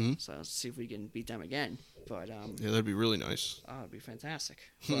 So let's see if we can beat them again. But yeah, that'd be really nice. It'd be fantastic.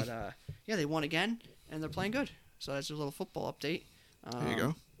 But yeah, they won again, and they're playing good. So that's a little football update. There you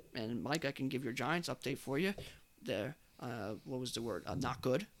go. And Mike, I can give your Giants update for you. They're what was the word? Not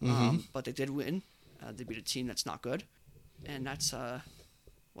good. But they did win. They beat a team that's not good, and that's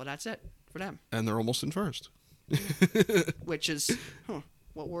that's it for them. And they're almost in first. Which is,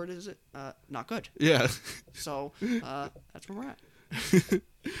 what word is it? Not good. Yeah. So that's where we're at.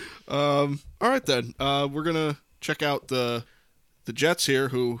 All right then. We're gonna check out the Jets here,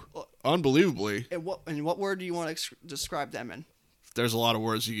 who unbelievably. And what word do you want to describe them in? There's a lot of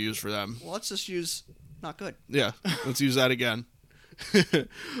words you can use for them. Well, let's just use not good. Yeah, let's use that again.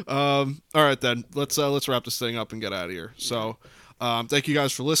 All right then. Let's wrap this thing up and get out of here. So, thank you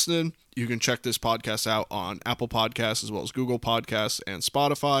guys for listening. You can check this podcast out on Apple Podcasts as well as Google Podcasts and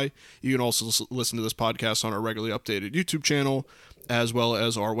Spotify. You can also listen to this podcast on our regularly updated YouTube channel, as well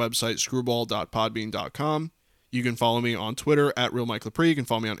as our website, screwball.podbean.com. You can follow me on Twitter at RealMikeLapre. You can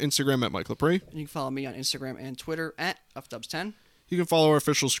follow me on Instagram at Mike Lapre. And you can follow me on Instagram and Twitter at UffDubs10. You can follow our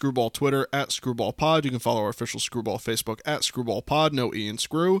official Screwball Twitter at ScrewballPod. You can follow our official Screwball Facebook at ScrewballPod. No E in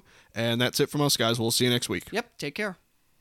Screw. And that's it from us, guys. We'll see you next week. Yep. Take care.